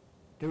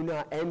 do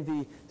not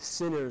envy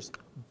sinners,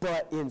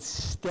 but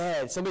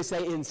instead, somebody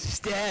say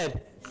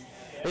instead.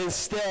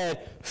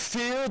 Instead,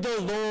 fear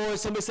the Lord.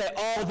 Somebody say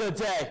all the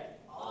day.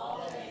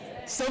 All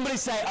day. Somebody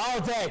say all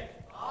day.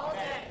 All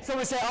day.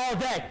 Somebody say all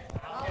day.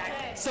 All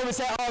day. Somebody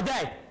say all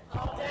day.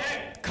 All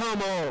day.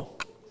 Come on.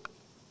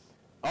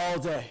 All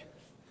day.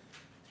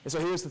 And so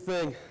here's the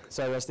thing.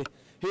 Sorry, Rusty.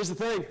 Here's the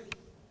thing.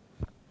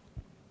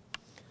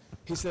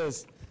 He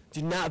says,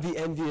 do not be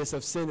envious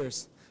of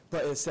sinners,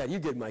 but instead, you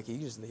good, Mikey. You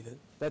just leave it.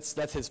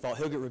 That's his fault.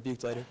 He'll get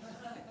rebuked later.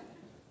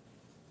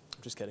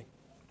 I'm just kidding.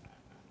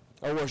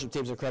 Our worship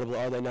team's incredible,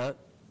 are they not?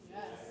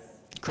 Yes.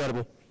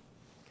 Incredible.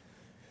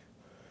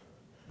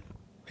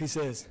 He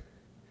says,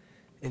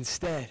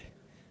 instead,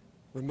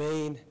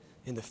 remain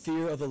in the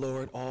fear of the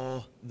Lord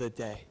all the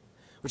day.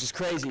 Which is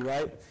crazy,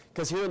 right?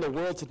 Because here in the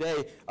world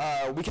today,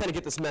 we kind of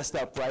get this messed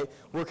up, right?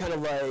 We're kind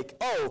of like,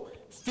 oh,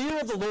 fear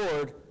of the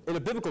Lord in a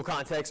biblical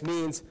context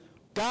means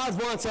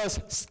God wants us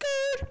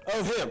scared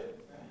of Him.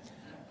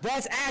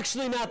 That's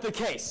actually not the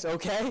case,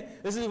 okay?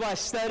 This is why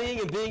studying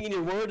and being in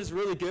your Word is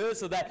really good,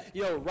 so that,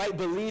 right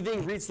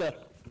believing leads to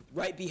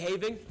right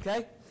behaving,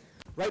 okay?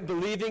 Right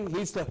believing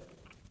leads to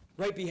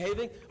right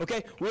behaving,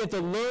 okay? We have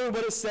to learn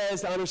what it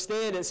says to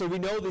understand it so we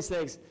know these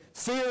things.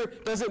 Fear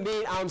doesn't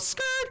mean I'm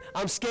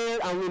scared,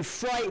 I'm in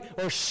fright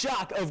or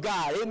shock of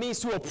God. It means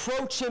to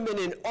approach Him in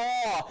an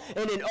awe,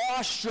 in an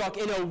awestruck,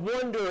 in a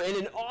wonder, in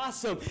an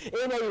awesome,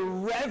 in a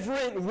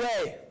reverent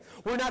way.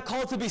 We're not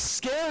called to be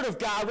scared of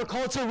God. We're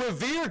called to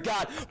revere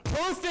God.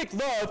 Perfect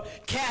love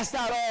casts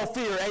out all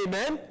fear.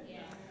 Amen? Yeah.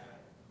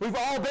 We've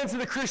all been to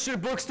the Christian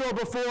bookstore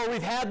before.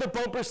 We've had the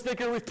bumper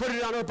sticker. We've put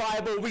it on our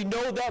Bible. We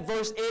know that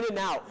verse in and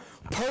out.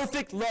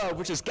 Perfect love,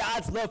 which is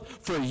God's love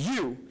for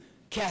you,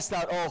 cast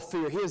out all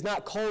fear. He is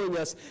not calling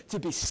us to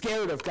be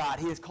scared of God.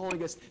 He is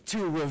calling us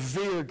to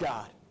revere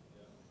God,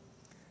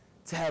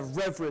 to have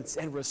reverence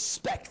and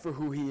respect for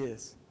who He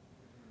is.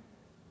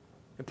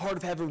 And part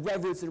of having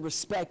reverence and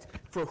respect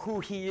for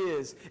who He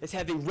is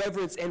having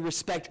reverence and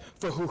respect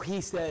for who He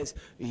says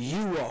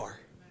you are.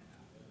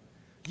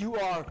 You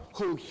are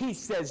who He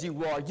says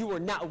you are. You are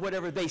not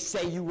whatever they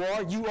say you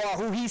are. You are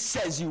who He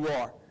says you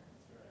are.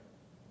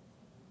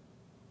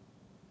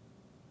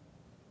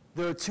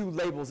 There are two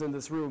labels in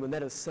this room, and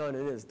that is son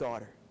and it is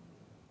daughter.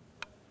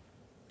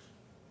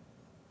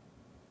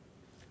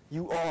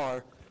 You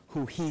are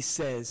who he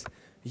says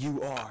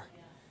you are.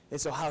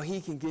 And so how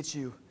he can get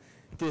you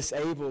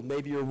disabled,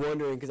 maybe you're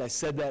wondering, because I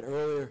said that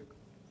earlier,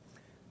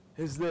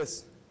 is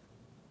this.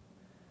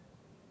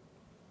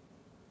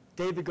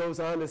 David goes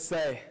on to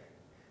say,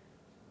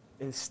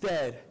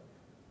 instead,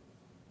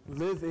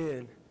 live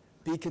in,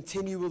 be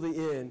continually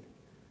in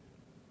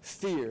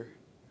fear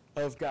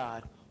of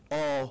God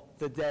all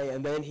the day.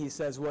 And then he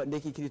says what?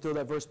 Nikki, can you throw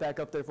that verse back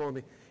up there for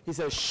me? He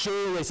says,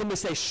 surely. Somebody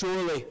say,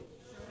 surely.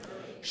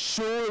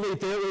 Surely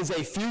there is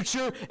a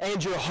future,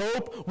 and your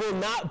hope will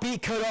not be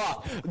cut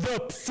off.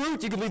 The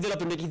fruit, you can leave that up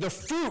there, Nikki, the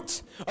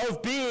fruit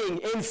of being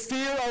in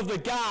fear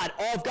of God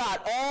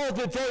all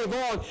the day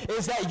long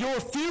is that your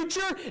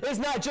future is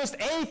not just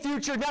a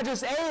future, not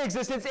just a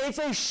existence, it's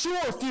a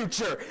sure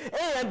future.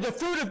 And the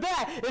fruit of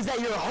that is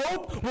that your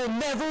hope will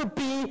never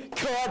be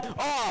cut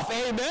off.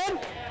 Amen?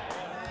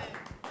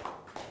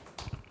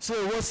 So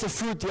what's the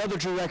fruit the other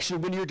direction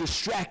when you're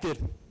distracted?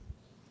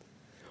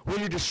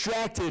 When you're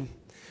distracted,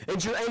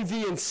 and you're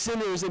envying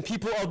sinners and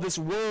people of this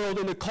world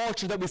and the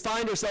culture that we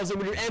find ourselves in,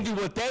 when you're envying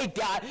what they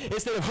got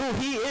instead of who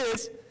he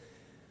is,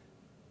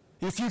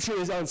 your future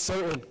is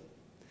uncertain.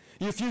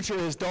 Your future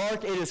is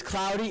dark, it is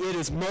cloudy, it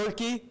is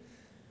murky,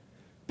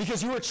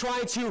 because you are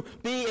trying to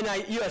be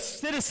you're a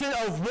citizen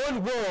of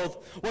one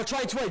world while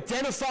trying to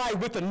identify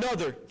with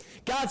another.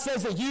 God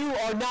says that you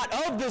are not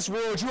of this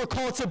world, you are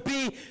called to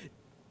be,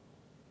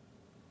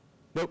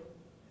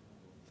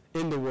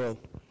 in the world.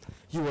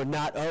 You are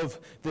not of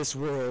this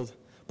world,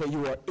 but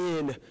you are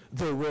in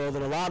the world.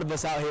 And a lot of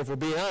us out here, if we're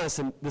being honest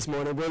this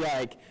morning, we're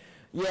like,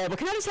 yeah, but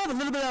can I just have a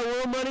little bit of that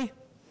world money?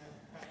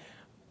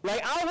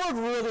 Like, I work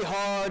really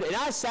hard, and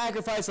I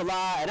sacrifice a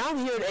lot, and I'm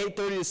here at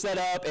 8:30 to set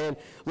up, and,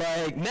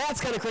 like, Matt's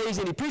kind of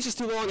crazy, and he preaches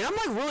too long, and I'm,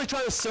 like, really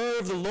trying to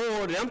serve the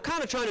Lord, and I'm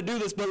kind of trying to do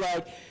this, but,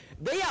 like,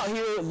 they out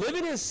here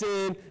living in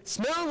sin,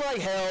 smelling like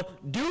hell,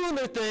 doing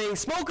their thing,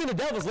 smoking the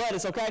devil's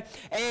lettuce, okay?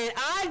 And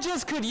I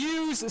just could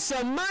use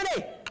some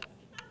money.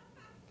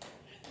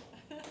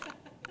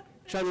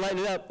 Trying to lighten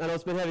it up. I know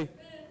it's been heavy.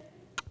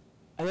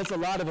 And that's a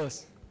lot of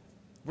us.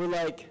 We're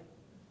like,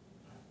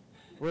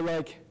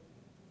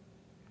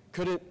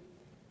 couldn't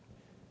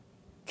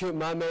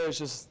my marriage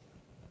just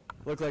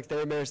look like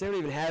their marriage? They don't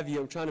even have you.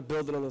 I'm trying to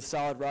build it on a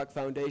solid rock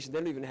foundation. They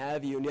don't even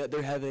have you, and yet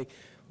they're having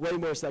way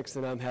more sex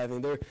than I'm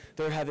having.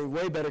 They're having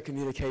way better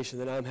communication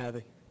than I'm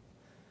having.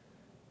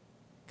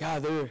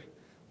 God,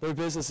 their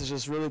business is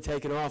just really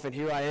taking off, and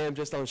here I am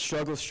just on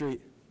Struggle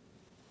Street.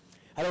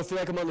 I don't feel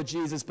like I'm on the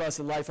Jesus bus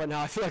in life right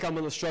now. I feel like I'm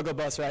on the struggle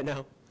bus right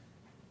now.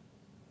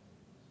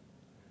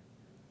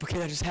 But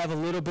can I just have a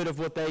little bit of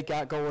what they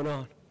got going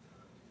on?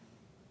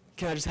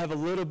 Can I just have a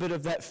little bit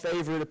of that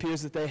favor it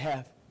appears that they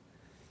have?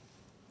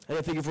 And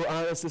I think if we're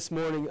honest this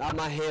morning,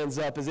 my hand's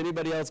up. Has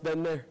anybody else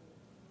been there?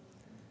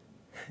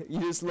 You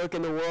just look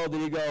in the world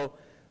and you go,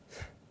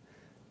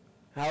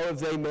 how have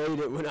they made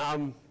it when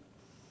I'm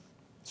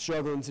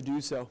struggling to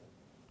do so?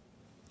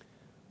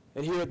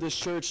 And here at this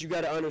church, you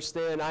got to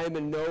understand, I am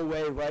in no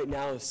way right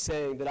now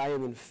saying that I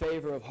am in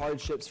favor of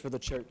hardships for the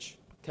church,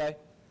 okay?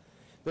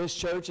 This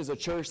church is a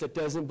church that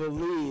doesn't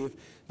believe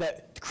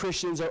that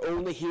Christians are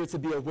only here to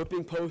be a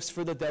whipping post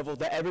for the devil,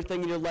 that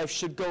everything in your life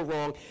should go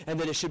wrong, and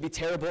that it should be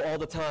terrible all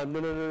the time.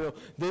 No.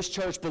 This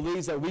church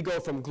believes that we go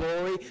from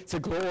glory to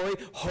glory,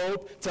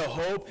 hope to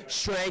hope,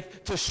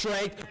 strength to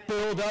strength,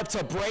 build up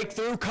to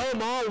breakthrough.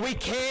 Come on, we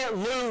can't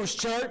lose,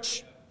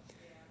 church.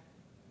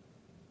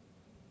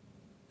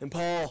 And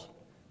Paul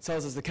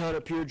tells us to count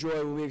it pure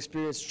joy when we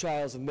experience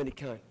trials of many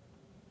kinds.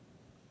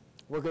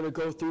 We're going to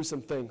go through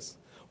some things.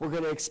 We're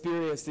going to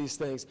experience these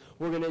things.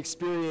 We're going to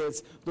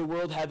experience the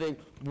world having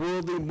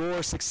worldly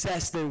more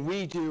success than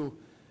we do.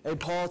 And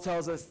Paul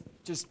tells us,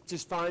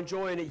 just find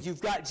joy in it.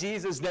 You've got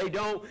Jesus, they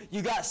don't.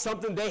 You got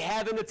something they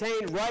haven't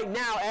attained. Right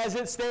now, as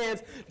it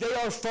stands, they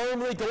are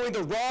firmly going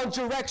the wrong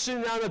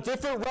direction on a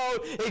different road,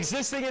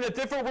 existing in a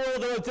different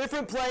world on a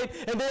different plane,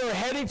 and they are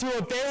heading to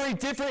a very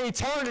different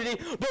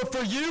eternity. But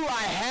for you,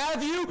 I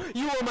have you.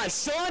 You are my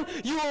son.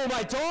 You are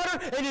my daughter.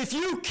 And if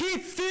you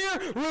keep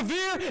fear,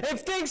 revere, and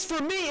thanks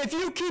for me, if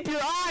you keep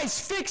your eyes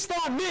fixed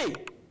on me,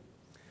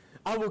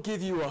 I will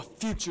give you a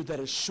future that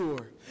is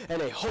sure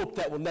and a hope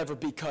that will never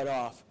be cut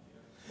off.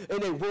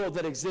 In a world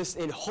that exists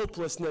in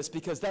hopelessness,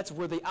 because that's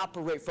where they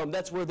operate from,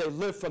 that's where they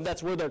live from,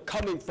 that's where they're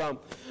coming from.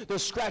 They're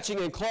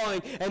scratching and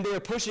clawing, and they're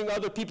pushing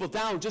other people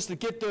down just to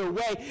get their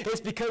way. It's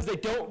because they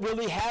don't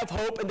really have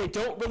hope, and they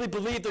don't really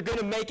believe they're going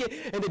to make it,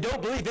 and they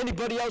don't believe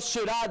anybody else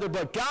should either.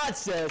 But God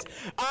says,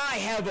 I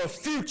have a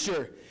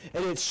future,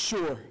 and it's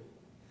sure.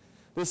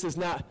 This is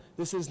not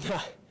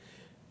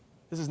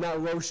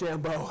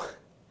Rochambeau.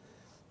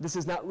 This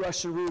is not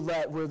Russian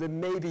roulette where then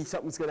maybe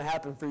something's going to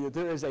happen for you.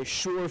 There is a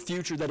sure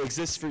future that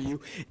exists for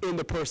you in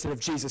the person of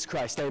Jesus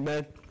Christ.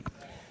 Amen?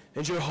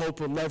 And your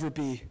hope will never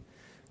be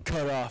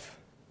cut off.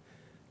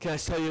 Can I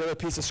tell you another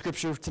piece of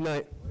scripture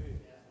tonight?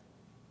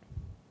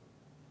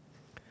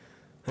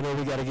 I know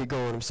we got to get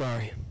going. I'm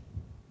sorry.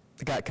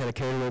 I got kind of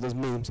carried away with those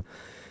memes.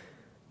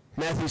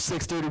 Matthew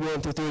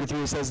 6:31 through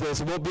 33 says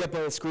this. It won't be up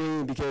on the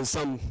screen because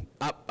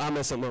I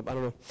messed something up. I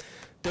don't know.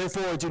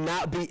 Therefore, do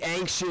not be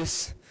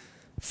anxious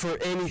for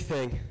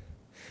anything.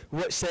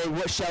 What shall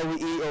we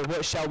eat, or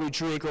what shall we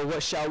drink, or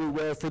what shall we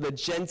wear? For the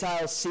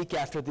Gentiles seek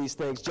after these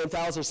things.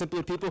 Gentiles are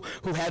simply people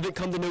who haven't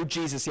come to know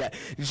Jesus yet.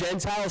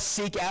 Gentiles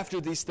seek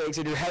after these things,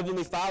 and your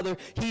heavenly Father,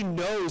 he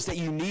knows that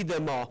you need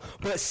them all.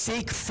 But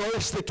seek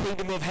first the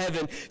kingdom of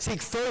heaven.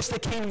 Seek first the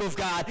kingdom of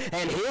God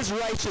and his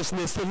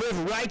righteousness, to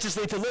live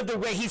righteously, to live the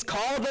way he's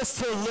called us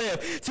to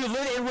live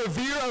in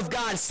revere of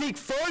God. Seek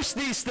first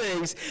these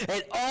things,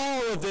 and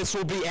all of this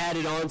will be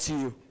added on to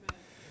you.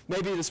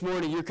 Maybe this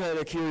morning you're kind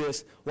of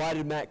curious, why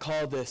did Matt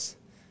call this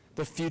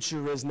the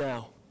future is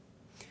now?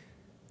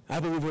 I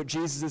believe what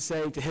Jesus is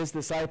saying to his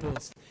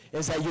disciples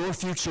is that your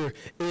future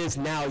is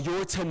now.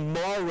 Your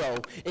tomorrow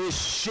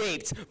is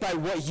shaped by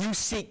what you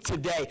seek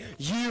today.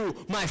 You,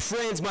 my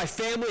friends, my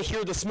family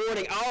here this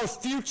morning, our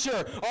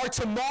future, our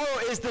tomorrow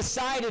is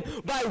decided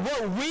by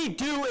what we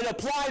do and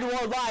apply to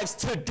our lives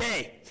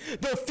today.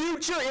 The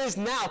future is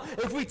now.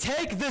 If we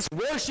take this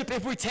worship,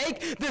 if we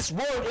take this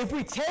word, if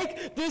we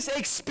take this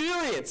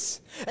experience,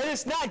 and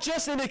it's not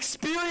just an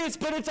experience,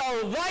 but it's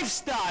our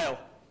lifestyle,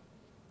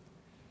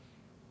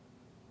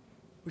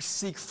 we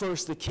seek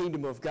first the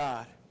kingdom of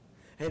God,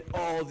 and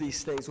all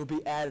these things will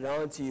be added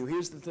on to you.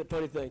 Here's the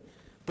funny thing.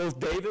 Both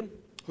David,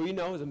 who you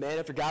know is a man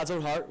after God's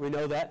own heart, we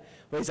know that,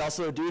 but he's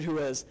also a dude who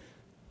has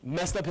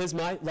messed up his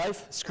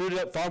life, screwed it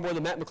up far more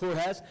than Matt McClure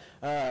has.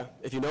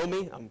 If you know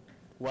me, I'm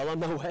well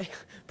on my way.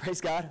 Praise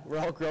God. We're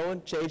all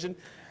growing, changing.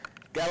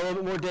 Got a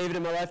little bit more David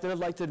in my life than I'd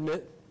like to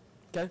admit.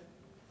 Okay?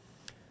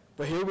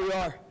 But here we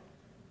are.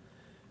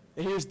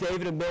 And here's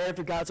David, a man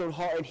after God's own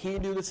heart, and he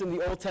knew this in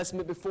the Old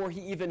Testament before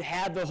he even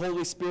had the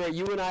Holy Spirit.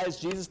 You and I, as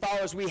Jesus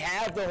followers, we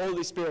have the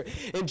Holy Spirit.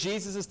 And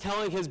Jesus is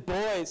telling his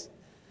boys,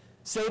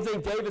 same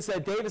thing David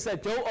said. David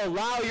said, don't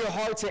allow your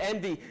heart to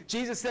envy.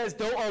 Jesus says,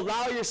 don't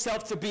allow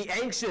yourself to be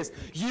anxious.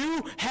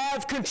 You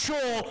have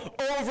control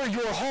over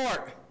your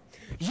heart.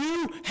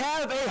 You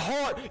have a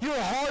heart. Your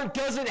heart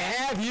doesn't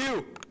have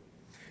you.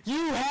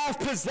 You have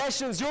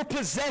possessions. Your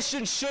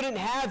possessions shouldn't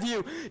have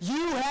you.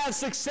 You have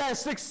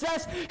success.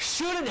 Success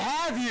shouldn't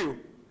have you.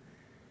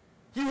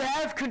 You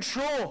have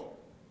control.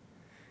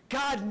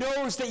 God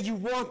knows that you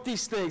want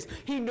these things.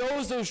 He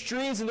knows those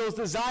dreams and those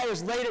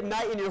desires late at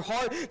night in your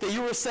heart that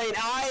you were saying,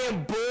 I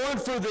am born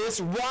for this.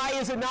 Why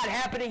is it not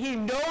happening? He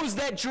knows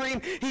that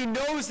dream. He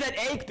knows that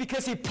ache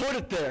because he put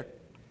it there.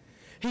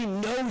 He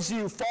knows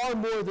you far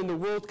more than the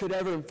world could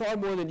ever, and far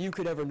more than you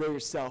could ever know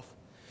yourself.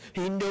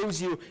 He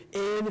knows you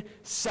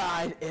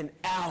inside and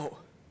out.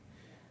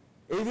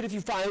 Even if you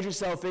find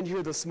yourself in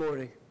here this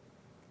morning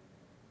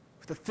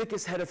with the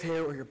thickest head of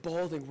hair, or you're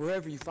balding,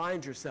 wherever you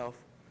find yourself,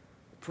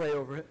 pray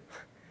over it.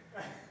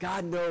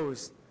 God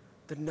knows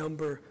the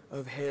number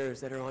of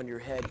hairs that are on your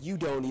head. You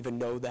don't even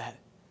know that.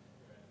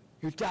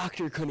 Your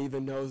doctor couldn't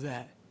even know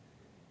that.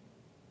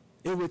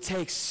 It would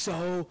take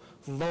so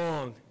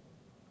long.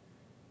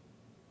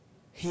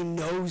 He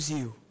knows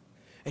you.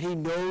 And he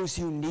knows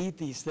you need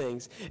these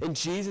things. And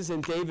Jesus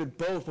and David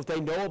both, what they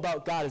know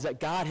about God is that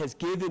God has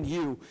given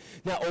you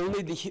not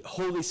only the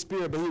Holy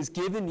Spirit, but he has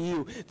given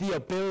you the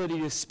ability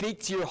to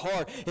speak to your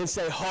heart and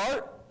say,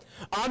 heart,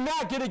 I'm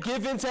not going to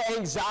give in to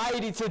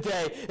anxiety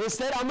today.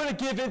 Instead, I'm going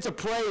to give in to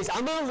praise.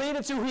 I'm going to lean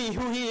into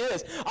who he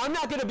is. I'm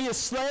not going to be a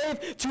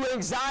slave to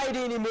anxiety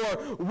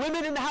anymore.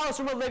 Women in the house,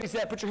 where my ladies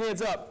at? Put your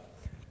hands up.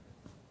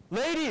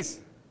 Ladies,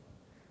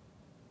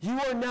 you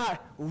are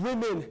not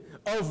women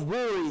of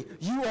worry.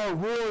 You are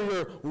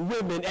warrior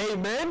women.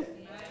 Amen?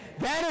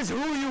 That is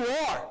who you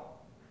are.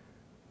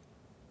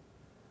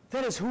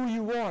 That is who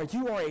you are.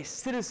 You are a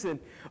citizen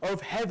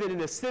of heaven,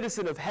 and a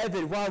citizen of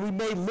heaven. While we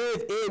may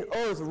live in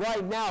earth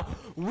right now,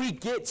 we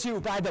get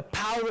to, by the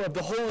power of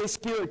the Holy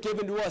Spirit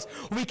given to us,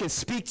 we can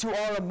speak to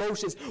our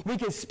emotions. We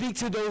can speak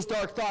to those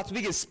dark thoughts.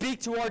 We can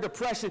speak to our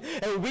depression,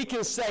 and we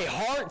can say,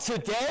 heart,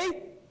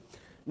 today,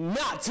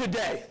 not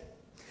today.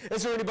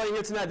 Is there anybody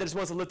here tonight that just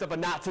wants to lift up a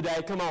not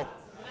today? Come on.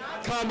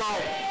 Come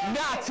on.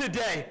 Not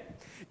today.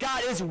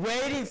 God is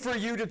waiting for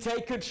you to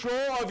take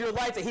control of your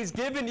life that he's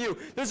given you.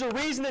 There's a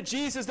reason that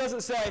Jesus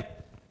doesn't say,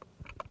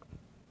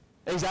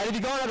 anxiety be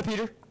gone out of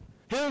Peter.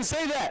 He doesn't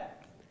say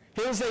that.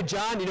 He doesn't say,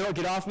 John, you know what,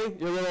 get off me.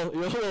 You're a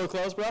little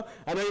close, bro.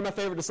 I know you're my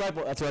favorite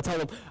disciple. That's what I tell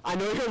him. I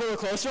know you're a little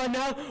close right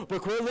now,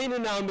 but quit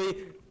leaning on me.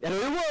 I know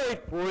you're worried.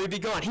 Worry be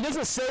gone. He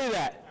doesn't say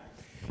that.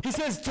 He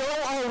says,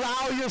 don't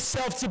allow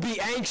yourself to be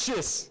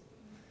anxious.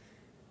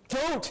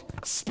 Don't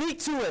speak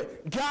to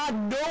it. God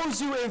knows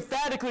you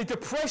emphatically.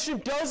 Depression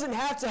doesn't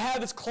have to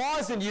have its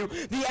claws in you.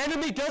 The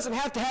enemy doesn't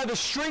have to have his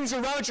strings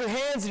around your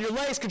hands and your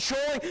legs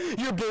controlling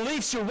your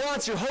beliefs, your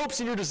wants, your hopes,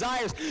 and your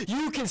desires.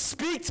 You can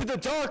speak to the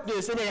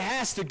darkness and it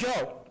has to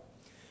go.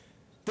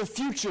 The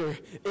future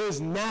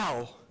is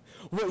now.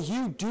 What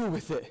you do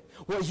with it,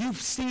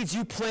 seeds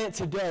you plant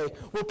today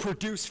will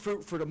produce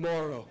fruit for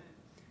tomorrow.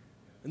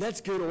 And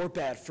that's good or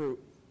bad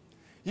fruit.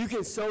 You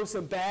can sow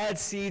some bad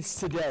seeds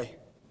today.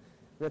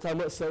 We're not talking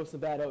about sow some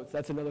bad oats.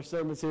 That's another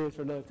sermon series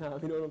for another time.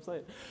 You know what I'm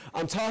saying?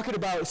 I'm talking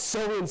about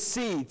sowing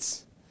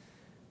seeds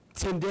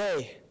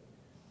today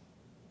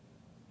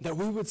that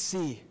we would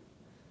see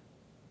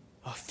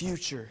a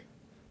future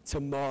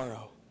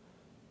tomorrow.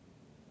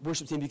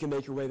 Worship team, you can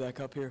make your way back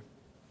up here.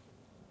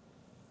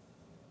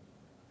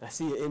 I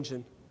see you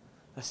engine.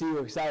 I see you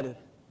excited.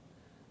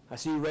 I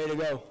see you ready to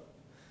go.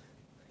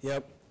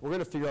 Yep, we're going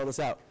to figure all this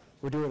out.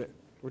 We're doing it.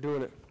 We're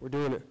doing it. We're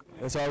doing it.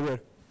 It's all good.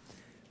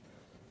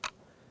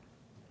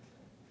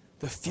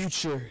 The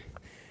future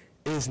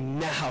is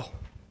now.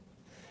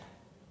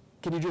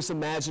 Can you just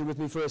imagine with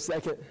me for a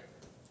second?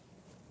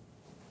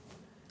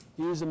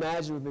 Can you just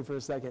imagine with me for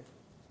a second?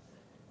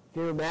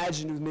 Can you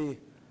imagine with me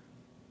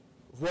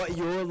what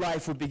your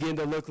life would begin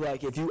to look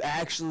like if you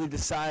actually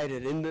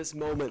decided in this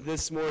moment,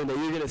 this morning, that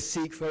you're going to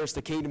seek first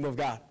the kingdom of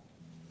God?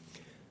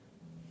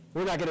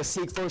 We're not going to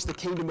seek first the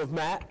kingdom of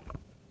Matt,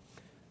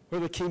 or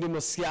the kingdom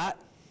of Scott,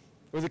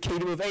 or the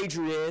kingdom of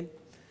Adrienne.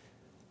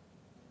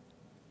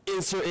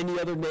 Insert any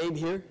other name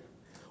here.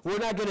 We're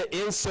not going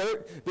to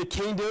insert the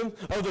kingdom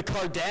of the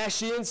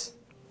Kardashians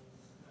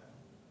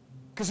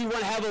because we want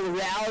to have a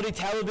reality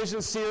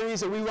television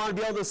series and we want to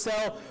be able to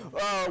sell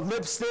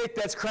lipstick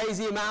that's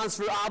crazy amounts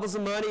for apples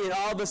of money and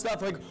all this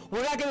stuff. Like,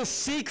 we're not going to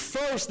seek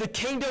first the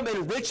kingdom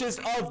and riches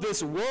of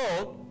this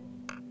world.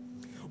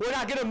 We're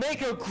not going to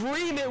make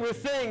agreement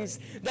with things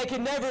that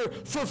can never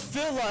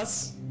fulfill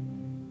us.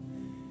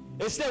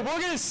 Instead, we're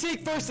going to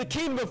seek first the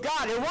kingdom of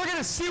God, and we're going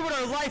to see what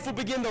our life will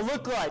begin to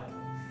look like.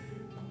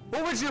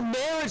 What would your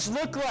marriage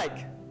look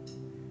like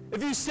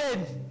if you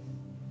said,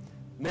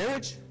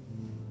 marriage,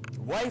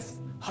 wife,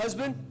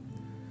 husband,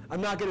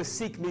 I'm not going to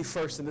seek me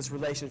first in this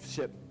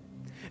relationship.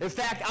 In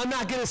fact, I'm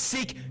not going to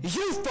seek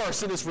you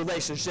first in this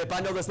relationship.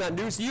 I know that's not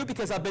news to you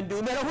because I've been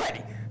doing that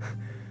already.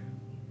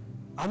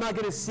 I'm not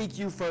going to seek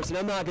you first, and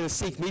I'm not going to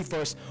seek me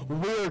first.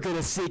 We're going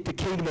to seek the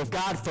kingdom of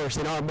God first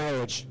in our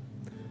marriage.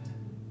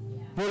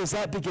 What does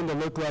that begin to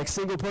look like?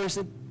 Single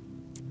person?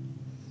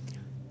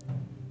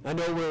 I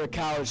know we're a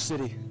college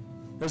city.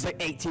 There's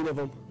like 18 of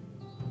them.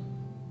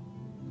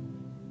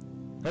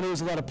 I know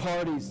there's a lot of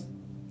parties.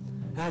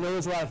 I know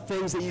there's a lot of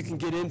things that you can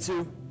get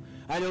into.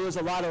 I know there's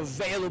a lot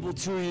available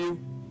to you.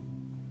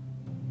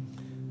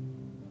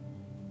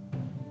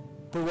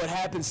 But what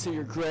happens to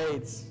your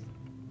grades?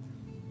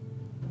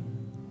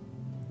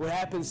 What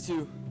happens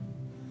to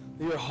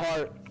your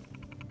heart?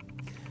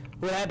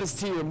 What happens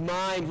to your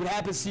mind? What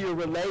happens to your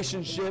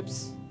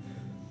relationships?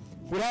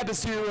 What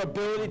happens to your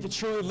ability to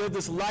truly live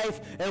this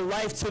life and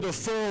life to the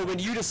full when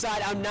you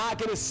decide, I'm not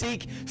going to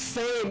seek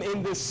fame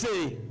in this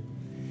city?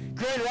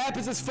 Grand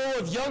Rapids is full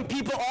of young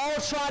people all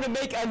trying to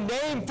make a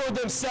name for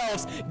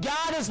themselves.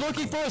 God is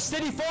looking for a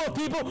city full of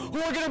people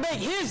who are going to make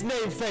his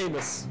name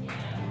famous.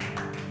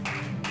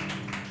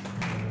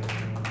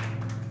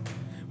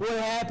 What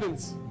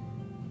happens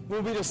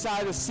when we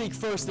decide to seek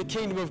first the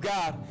kingdom of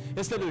God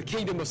instead of the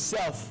kingdom of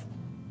self?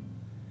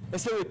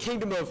 Instead of the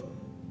kingdom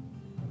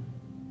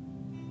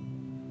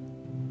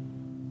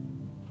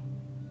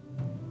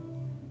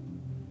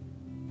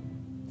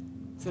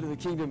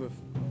of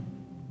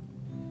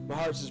my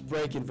heart's just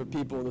breaking for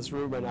people in this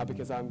room right now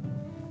because I'm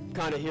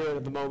kind of hearing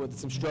at the moment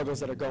some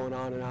struggles that are going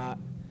on, and I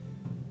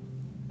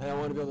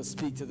want to be able to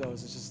speak to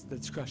those.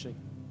 It's crushing.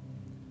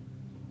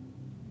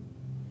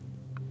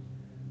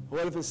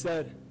 What if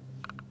instead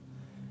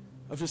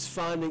of just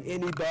finding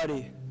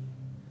anybody,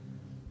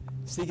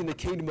 seeking the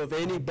kingdom of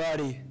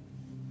anybody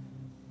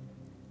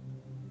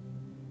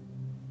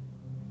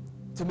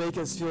to make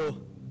us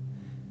feel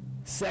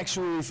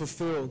sexually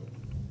fulfilled,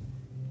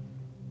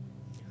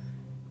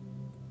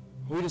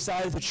 we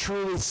decided to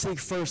truly seek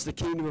first the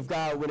kingdom of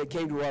God when it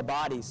came to our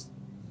bodies?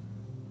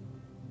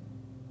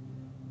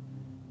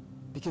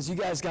 Because you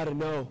guys got to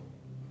know,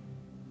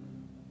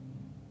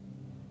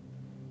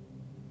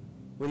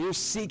 when you're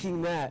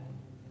seeking that,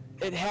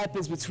 it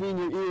happens between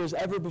your ears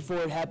ever before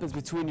it happens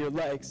between your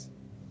legs.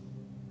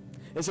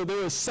 And so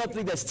there is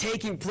something that's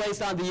taking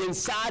place on the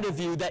inside of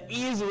you that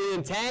easily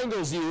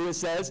entangles you, it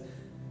says.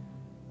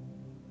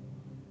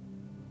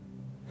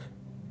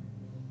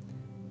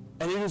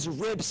 And it just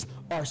rips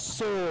our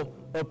soul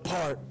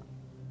apart.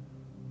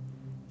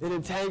 It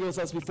entangles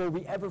us before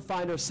we ever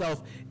find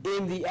ourselves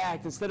in the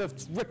act. Instead of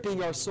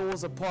ripping our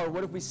souls apart,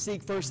 what if we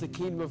seek first the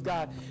kingdom of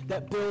God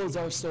that builds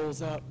our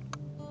souls up?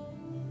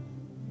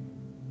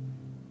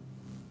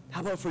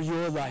 How about for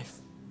your life?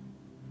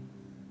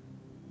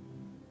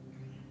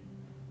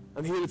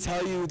 I'm here to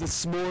tell you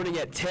this morning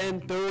at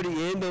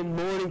 10:30 in the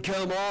morning,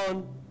 come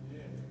on.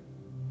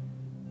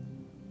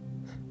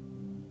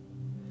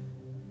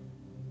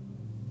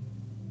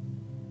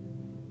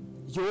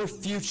 Your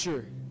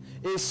future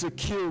is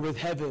secure with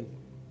heaven,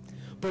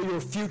 but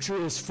your future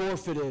is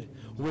forfeited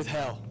with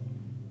hell.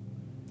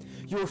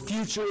 Your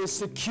future is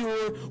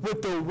secure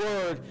with the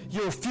Word.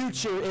 Your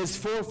future is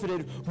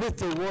forfeited with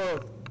the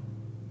world.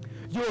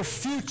 Your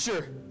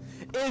future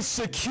is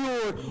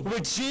secure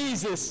with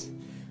Jesus.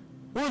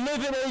 We're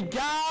living a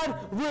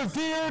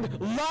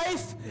God-revered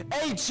life,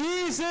 a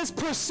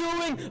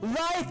Jesus-pursuing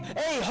life,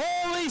 a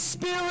Holy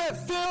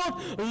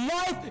Spirit-filled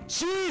life.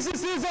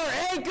 Jesus is our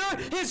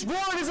anchor. His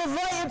word is a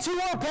light into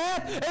our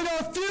path, and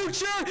our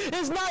future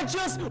is not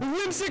just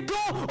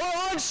whimsical or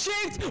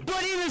unshaped,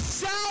 but it is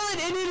solid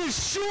and it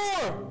is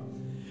sure.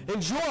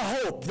 and your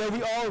hope that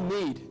we all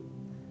need,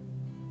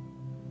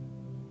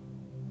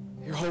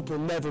 your hope will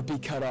never be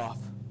cut off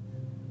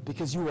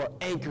because you are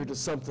anchored to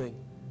something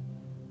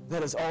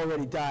that has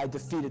already died,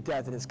 defeated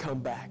death, and has come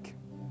back.